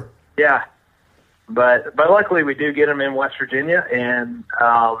forever. Yeah, but luckily we do get them in West Virginia, and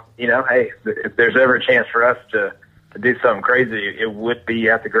you know, hey, if there's ever a chance for us to do something crazy, it would be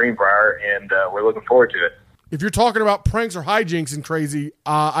at the Greenbrier, and we're looking forward to it. If you're talking about pranks or hijinks and crazy,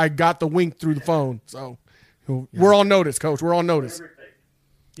 I got the wink through the phone, so we're on notice, Coach. We're on notice.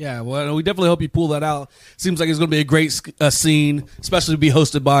 Yeah, well, we definitely hope you pull that out. Seems like it's going to be a great scene, especially to be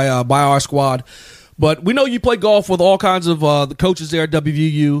hosted by our squad. But we know you play golf with all kinds of the coaches there at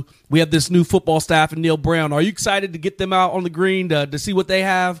WVU. We have this new football staff and Neil Brown. Are you excited to get them out on the green to see what they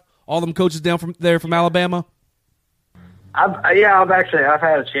have? All them coaches down from Alabama. I've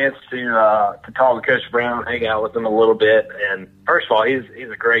had a chance to talk to Coach Brown, hang out with him a little bit. And first of all, he's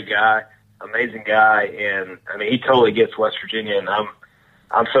a great guy, amazing guy, and I mean he totally gets West Virginia, and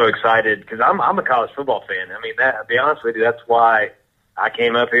I'm so excited because I'm a college football fan. I mean, to be honest with you, that's why I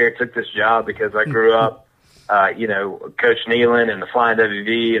came up here, took this job, because I grew up, you know, Coach Nealon and the Flying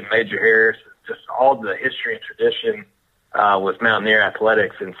WV and Major Harris, just all the history and tradition with Mountaineer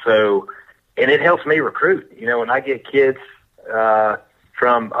athletics. And so, and it helps me recruit. You know, when I get kids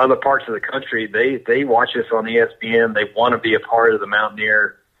from other parts of the country, they watch us on ESPN. They want to be a part of the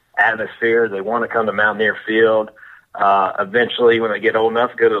Mountaineer atmosphere. They want to come to Mountaineer Field. Eventually, when they get old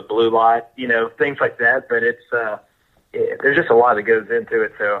enough, go to the Blue Light, you know, things like that. But there's just a lot that goes into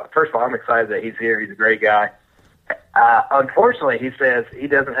it. So, first of all, I'm excited that he's here. He's a great guy. Unfortunately, he says he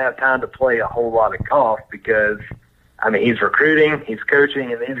doesn't have time to play a whole lot of golf because, I mean, he's recruiting, he's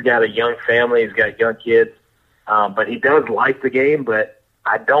coaching, and he's got a young family. He's got young kids. But he does like the game, but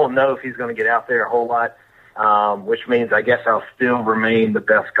I don't know if he's going to get out there a whole lot, which means I guess I'll still remain the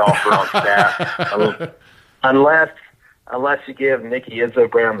best golfer on staff. Unless you give Nikki Izzo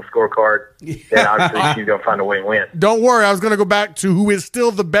Brown the scorecard, then obviously she's going to find a way to win. Don't worry. I was going to go back to who is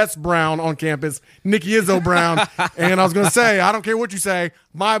still the best Brown on campus, Nikki Izzo Brown. And I was going to say, I don't care what you say,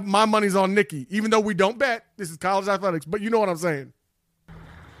 my money's on Nikki, even though we don't bet. This is college athletics, but you know what I'm saying.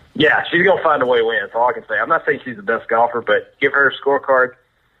 Yeah, she's going to find a way to win. That's all I can say. I'm not saying she's the best golfer, but give her a scorecard.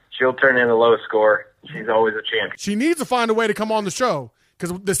 She'll turn in the lowest score. She's always a champion. She needs to find a way to come on the show.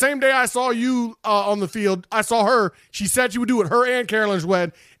 Because the same day I saw you on the field, I saw her. She said she would do it, her and Carolyn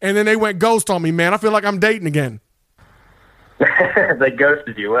Schwed, and then they went ghost on me, man. I feel like I'm dating again. They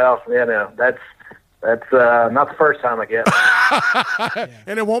ghosted you. Well, you know, that's not the first time, I guess.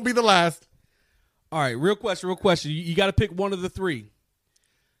 And it won't be the last. All right, real question. You got to pick one of the three.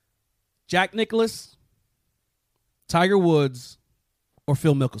 Jack Nicklaus, Tiger Woods, or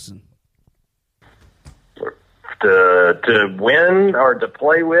Phil Mickelson? To win or to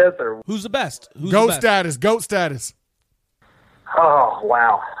play with, or who's the best? GOAT status. Oh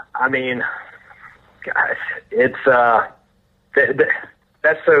wow! I mean, gosh, it's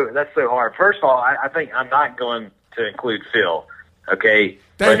that's so hard. First of all, I think I'm not going to include Phil. Okay,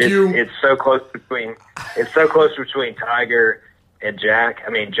 Thank you. It's so close between Tiger and Jack. I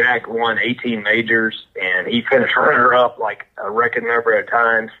mean, Jack won 18 majors and he finished runner up like a record number of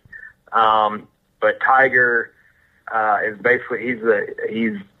times. But Tiger is basically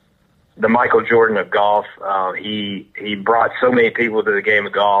he's the Michael Jordan of golf. He brought so many people to the game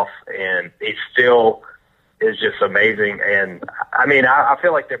of golf, and he still is just amazing. And I mean, I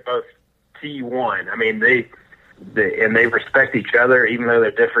feel like they're both T1. I mean, they respect each other, even though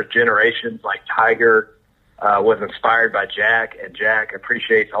they're different generations. Like Tiger was inspired by Jack, and Jack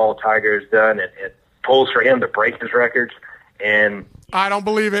appreciates all Tiger has done, and it pulls for him to break his records. And I don't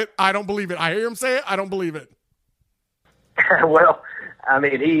believe it. I hear him say it. I don't believe it. well, I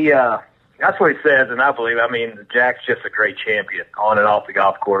mean, that's what he says, and I believe it. I mean, Jack's just a great champion on and off the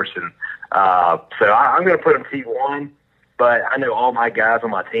golf course, and so I'm going to put him T1. But I know all my guys on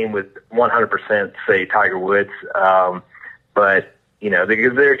my team would 100% say Tiger Woods. But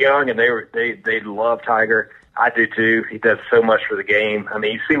because they're young and they love Tiger. I do too. He does so much for the game. I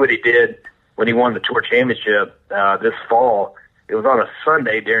mean, you see what he did when he won the Tour Championship this fall. It was on a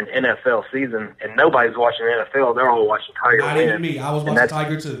Sunday during NFL season, and nobody's watching the NFL. They're all watching Tiger Not win. even me. I was watching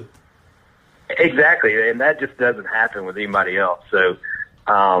Tiger too. Exactly, and that just doesn't happen with anybody else. So.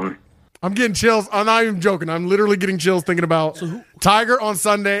 I'm getting chills. I'm not even joking. I'm literally getting chills thinking about Tiger on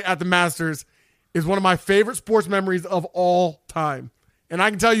Sunday at the Masters is one of my favorite sports memories of all time. And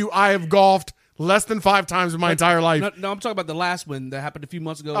I can tell you I have golfed less than 5 times in my entire life. No, I'm talking about the last one that happened a few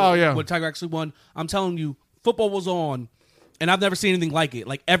months ago. Oh, yeah. When Tiger actually won. I'm telling you, football was on, and I've never seen anything like it.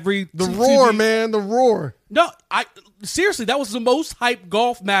 Like the roar, man, the roar. No, seriously, that was the most hyped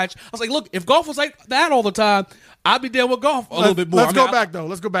golf match. I was like, look, if golf was like that all the time, I'd be down with golf a little bit more. Let's go back, though.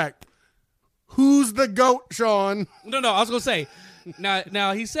 Let's go back. Who's the GOAT, Sean? No, I was going to say,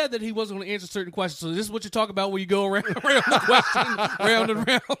 now he said that he wasn't going to answer certain questions, so this is what you talk about when you go around the question, round and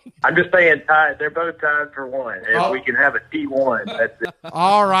round. I'm just saying they're both tied for one. If we can have a T1, that's it.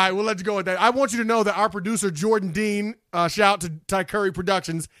 All right, we'll let you go with that. I want you to know that our producer, Jordan Dean, shout out to Ty Curry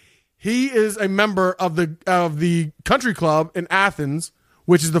Productions, he is a member of the country club in Athens,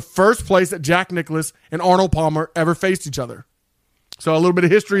 which is the first place that Jack Nicklaus and Arnold Palmer ever faced each other. So a little bit of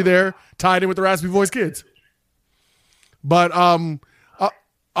history there tied in with the Raspy Voice Kids. But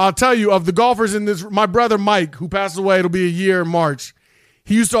I'll tell you, of the golfers in this, my brother Mike, who passed away, it'll be a year in March,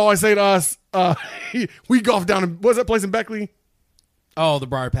 he used to always say to us, we golfed down in, what's that place in Beckley? Oh, the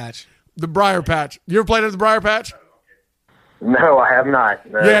Briar Patch. The Briar Patch. You ever played at the Briar Patch? No, I have not.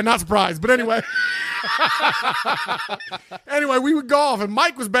 No. Yeah, not surprised. But anyway. Anyway, we would golf, and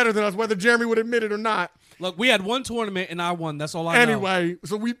Mike was better than us, whether Jeremy would admit it or not. Look, we had one tournament, and I won. That's all I know. Anyway,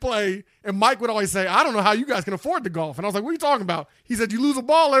 so we play, and Mike would always say, I don't know how you guys can afford to golf. And I was like, what are you talking about? He said, you lose a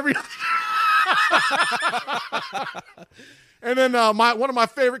ball every And then one of my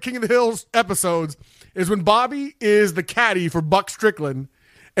favorite King of the Hills episodes is when Bobby is the caddy for Buck Strickland.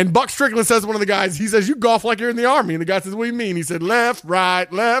 And Buck Strickland says to one of the guys, he says, you golf like you're in the Army. And the guy says, what do you mean? He said, left,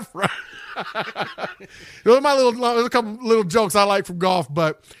 right, left, right. Those are there's a couple little jokes I like from golf,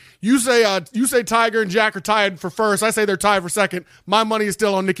 but you say Tiger and Jack are tied for first. I say they're tied for second. My money is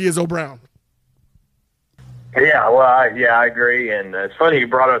still on Nicky Izzo Brown. Yeah, well, I agree. And it's funny you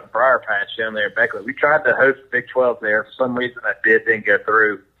brought up the Briar Patch down there at Beckley. We tried to host the Big 12 there. For some reason, that didn't go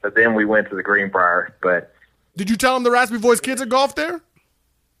through. But then we went to the Greenbrier. But did you tell them the Raspy Voice Kids are golf there?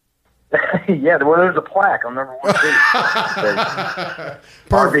 Yeah, well, there's a plaque on number 1 too.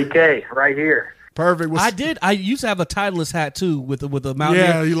 RVK right here. Perfect. I used to have a Titleist hat too with a mountain.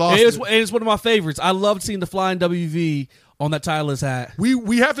 Yeah, you lost it. It's one of my favorites. I loved seeing the flying WV on that Titleist hat.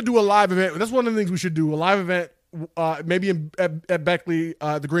 We have to do a live event. That's one of the things we should do. A live event, maybe at Beckley,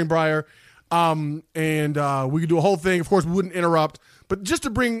 the Greenbrier, and we could do a whole thing. Of course, we wouldn't interrupt. But just to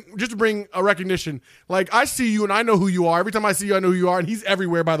bring a recognition, like I see you and I know who you are. Every time I see you, I know who you are. And he's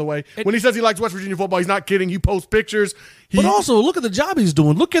everywhere, by the way. When he says he likes West Virginia football, he's not kidding. He posts pictures. But also, look at the job he's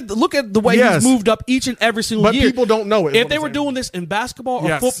doing. Look at the way he's moved up each and every single year. But people don't know it. If they were doing this in basketball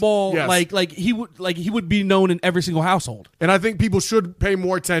or football, like he would be known in every single household. And I think people should pay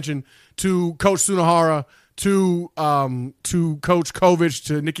more attention to Coach Sunahara, to Coach Covich,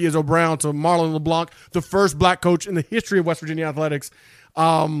 to Nicky Izzo Brown, to Marlon LeBlanc, the first black coach in the history of West Virginia athletics,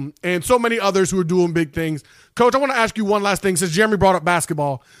 and so many others who are doing big things. Coach, I want to ask you one last thing since Jeremy brought up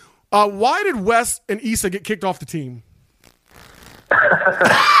basketball. Why did Wes and Issa get kicked off the team?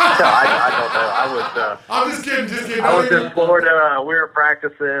 I don't know. I'm just kidding. I was in Florida. We were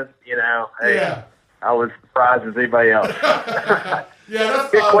practicing. Hey, I was surprised as anybody else. Yeah,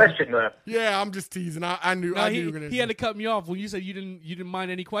 that's good question though. Yeah, I'm just teasing. I knew you were gonna. He had to cut me off when you said you didn't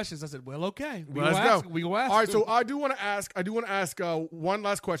mind any questions. I said, well, okay, let's go. We go ask. All right, so I do want to ask one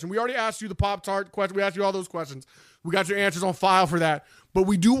last question. We already asked you the Pop-Tart question. We asked you all those questions. We got your answers on file for that. But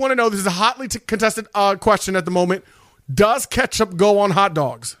we do want to know. This is a hotly contested question at the moment. Does ketchup go on hot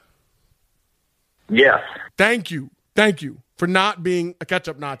dogs? Yes. Thank you for not being a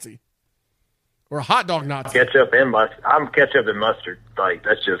ketchup Nazi. Or a hot dog Nazi. Ketchup and mustard. I'm ketchup and mustard. Like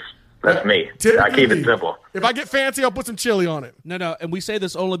that's me. I keep it simple. If I get fancy, I'll put some chili on it. No, and we say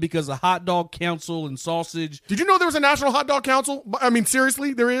this only because the hot dog council and sausage. Did you know there was a national hot dog council? I mean,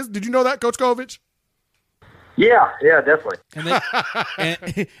 seriously, there is. Did you know that, Coach Covich? Yeah, definitely.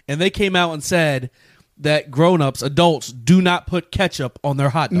 And they came out and said that grown-ups, adults, do not put ketchup on their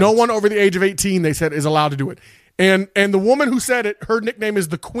hot dogs. No one over the age of 18, they said, is allowed to do it. And the woman who said it, her nickname is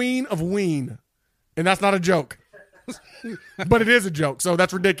the Queen of Ween. And that's not a joke. But it is a joke, so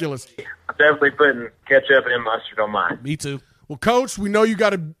that's ridiculous. I'm definitely putting ketchup and mustard on mine. Me too. Well, Coach, we know you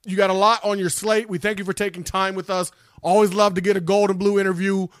got a lot on your slate. We thank you for taking time with us. Always love to get a gold and blue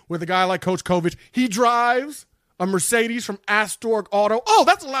interview with a guy like Coach Covich. He drives a Mercedes from Astorg Auto. Oh,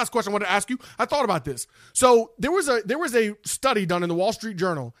 that's the last question I wanted to ask you. I thought about this. So there was a study done in the Wall Street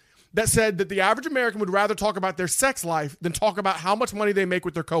Journal that said that the average American would rather talk about their sex life than talk about how much money they make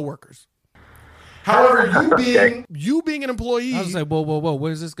with their coworkers. However, you being an employee, I was like, whoa,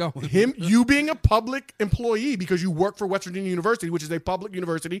 where is this going? You being a public employee because you work for West Virginia University, which is a public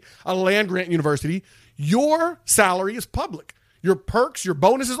university, a land grant university, your salary is public. Your perks, your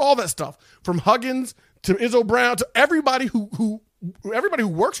bonuses, all that stuff, from Huggins to Izzo Brown to everybody who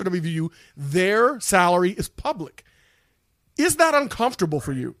works for WVU, their salary is public. Is that uncomfortable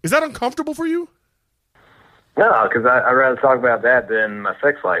for you? Is that uncomfortable for you? No, because I'd rather talk about that than my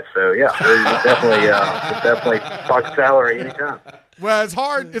sex life. So yeah, definitely talk salary anytime. Well, it's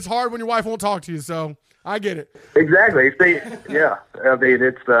hard. It's hard when your wife won't talk to you. So I get it. Exactly. See, yeah. I mean,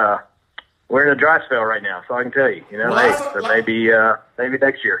 it's we're in a dry spell right now, so I can tell you. Maybe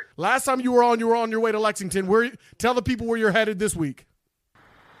next year. Last time you were on your way to Lexington. Tell the people where you're headed this week.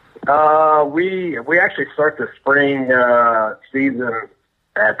 We actually start the spring season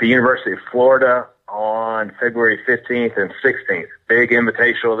at the University of Florida on February 15th and 16th. Big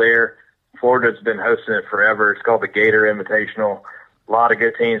invitational there. Florida's been hosting it forever. It's called the Gator Invitational. A lot of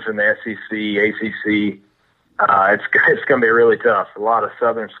good teams from the SEC, ACC. It's going to be really tough. A lot of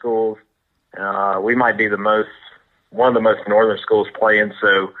Southern schools. We might be one of the most northern schools playing,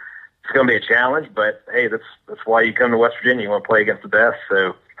 so it's going to be a challenge. But hey, that's why you come to West Virginia. You want to play against the best.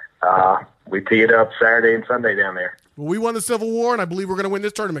 So we tee it up Saturday and Sunday down there. Well, we won the Civil War, and I believe we're going to win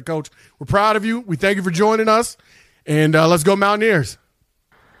this tournament, Coach. We're proud of you. We thank you for joining us, and let's go Mountaineers.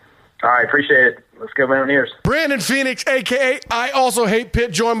 All right, appreciate it. Let's go Mountaineers. Brandon Phoenix, a.k.a. I Also Hate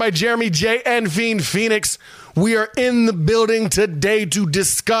Pitt, joined by Jeremy J.N. Fiend Phoenix. We are in the building today to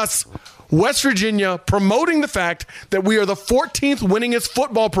discuss West Virginia promoting the fact that we are the 14th winningest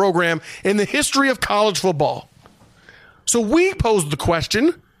football program in the history of college football. So we posed the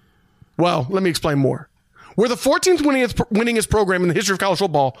question, well, let me explain more. We're the 14th winningest program in the history of college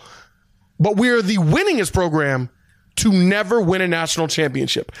football, but we're the winningest program to never win a national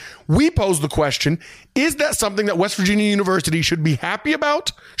championship. We posed the question, is that something that West Virginia University should be happy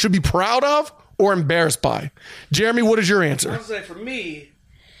about, should be proud of, or embarrassed by? Jeremy, what is your answer? I would say for me,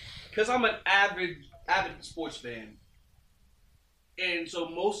 because I'm an avid sports fan, and so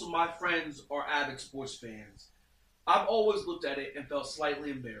most of my friends are avid sports fans, I've always looked at it and felt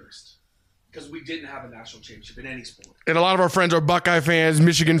slightly embarrassed because we didn't have a national championship in any sport. And a lot of our friends are Buckeye fans,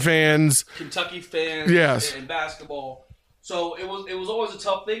 Michigan fans, Kentucky fans, yes, and basketball. So it was always a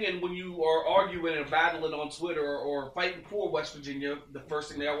tough thing. And when you are arguing and battling on Twitter or fighting for West Virginia, the first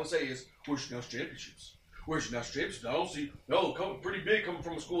thing they always say is, "Where's your national championships? Where's your national championships?" I don't see pretty big coming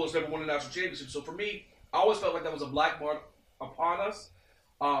from a school that's never won a national championship. So for me, I always felt like that was a black mark upon us.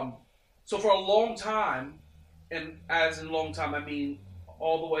 So for a long time, and as in long time, I mean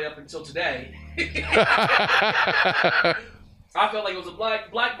all the way up until today, I felt like it was a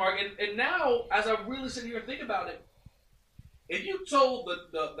black mark. And now, as I really sit here and think about it, if you told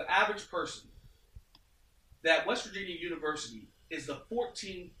the average person that West Virginia University is the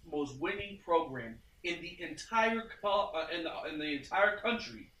 14th most winning program in the entire in the entire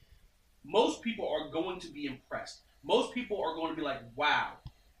country, most people are going to be impressed. Most people are going to be like, "Wow,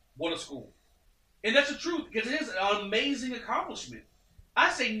 what a school!" And that's the truth, because it is an amazing accomplishment. I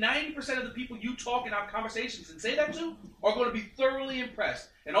say 90% of the people you talk and have conversations and say that to are going to be thoroughly impressed.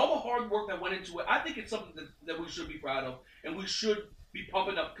 And all the hard work that went into it, I think it's something that we should be proud of and we should be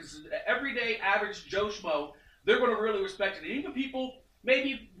pumping up, because everyday average Joe Schmo, they're going to really respect it. And even people,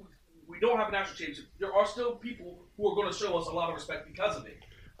 maybe we don't have a national championship, there are still people who are going to show us a lot of respect because of it.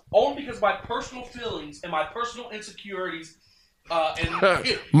 Only because my personal feelings and my personal insecurities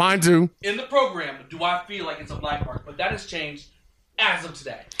and mine too. In the program, do I feel like it's a black mark? But that has changed as of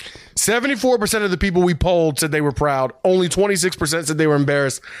today. 74% of the people we polled said they were proud. Only 26% said they were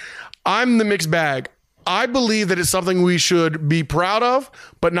embarrassed. I'm the mixed bag. I believe that it's something we should be proud of,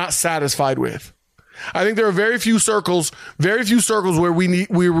 but not satisfied with. I think there are very few circles where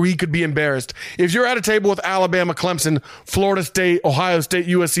we could be embarrassed. If you're at a table with Alabama, Clemson, Florida State, Ohio State,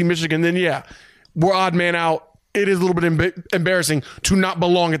 USC, Michigan, then yeah, we're odd man out. It is a little bit embarrassing to not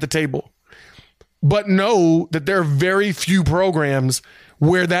belong at the table. but know that there are very few programs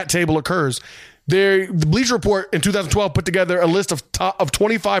where that table occurs. The Bleacher Report in 2012 put together a list of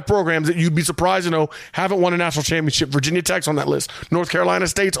 25 programs that you'd be surprised to know haven't won a national championship. Virginia Tech's on that list. North Carolina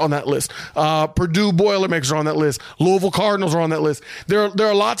State's on that list. Purdue Boilermakers are on that list. Louisville Cardinals are on that list. There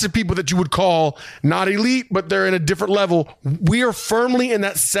are lots of people that you would call not elite, but they're in a different level. We are firmly in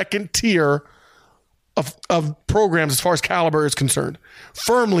that second tier of programs as far as caliber is concerned.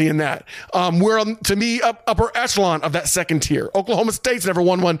 Firmly in that. We're, to me, upper echelon of that second tier. Oklahoma State's never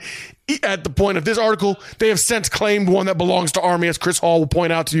won one. At the point of this article, they have since claimed one that belongs to Army, as Chris Hall will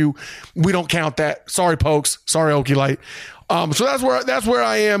point out to you. We don't count that. Sorry, Pokes. Sorry, Okie Light. So that's where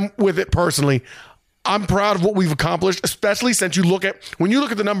I am with it personally. I'm proud of what we've accomplished, especially since when you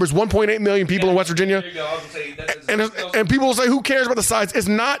look at the numbers, 1.8 million people in West Virginia. There you go. I was gonna say, and people will say, who cares about the size? It's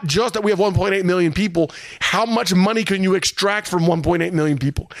not just that we have 1.8 million people. How much money can you extract from 1.8 million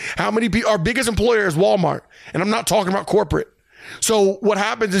people? Our biggest employer is Walmart, and I'm not talking about corporate. So what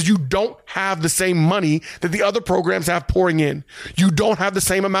happens is you don't have the same money that the other programs have pouring in. You don't have the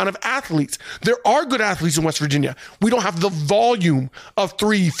same amount of athletes. There are good athletes in West Virginia. We don't have the volume of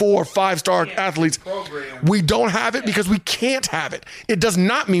 3, 4, 5-star athletes. We don't have it because we can't have it. It does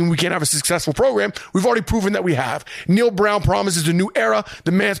not mean we can't have a successful program. We've already proven that we have. Neil Brown promises a new era.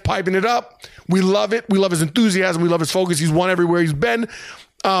 The man's piping it up. We love it. We love his enthusiasm. We love his focus. He's won everywhere he's been,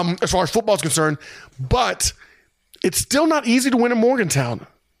 as far as football is concerned. But it's still not easy to win in Morgantown.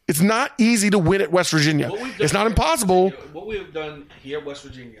 It's not easy to win at West Virginia. It's not impossible. What we have done here at West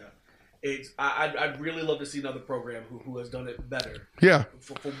Virginia, I'd really love to see another program who has done it better. Yeah.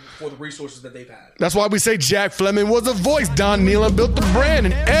 For the resources that they've had. That's why we say Jack Fleming was a voice. Don Nealon built the brand,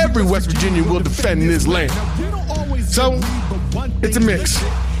 and every West Virginian will defend this land. So it's a mix.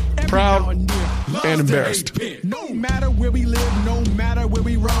 Proud and embarrassed. No matter where we live, no matter where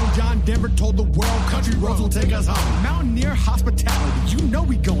we roam, John Denver told the world country roads will take us home. Mountaineer hospitality, you know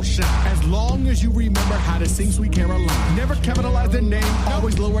we gon' shine. As long as you remember how to sing Sweet Caroline. Never capitalize the name,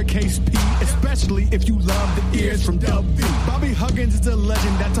 always lowercase p, especially if you love the ears from W. Bobby Huggins is a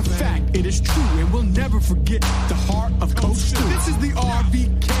legend, that's a fact, it is true, and we'll never forget the heart of Coach Stu. This is the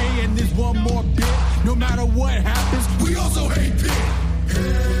RVK, and there's one more bit. No matter what happens, we also hate Pitt.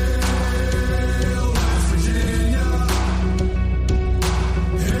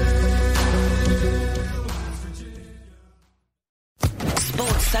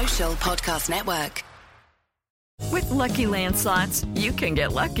 Social Podcast Network. With Lucky Land Slots, you can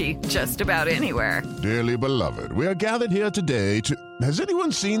get lucky just about anywhere. Dearly beloved, we are gathered here today to... Has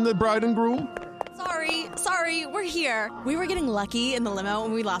anyone seen the bride and groom? Sorry, we're here. We were getting lucky in the limo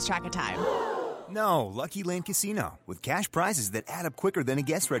and we lost track of time. No, Lucky Land Casino, with cash prizes that add up quicker than a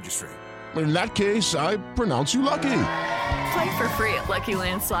guest registry. In that case, I pronounce you lucky. Play for free at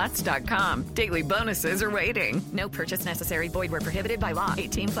LuckyLandSlots.com. Daily bonuses are waiting. No purchase necessary. Void where prohibited by law.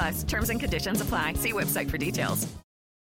 18+. Terms and conditions apply. See website for details.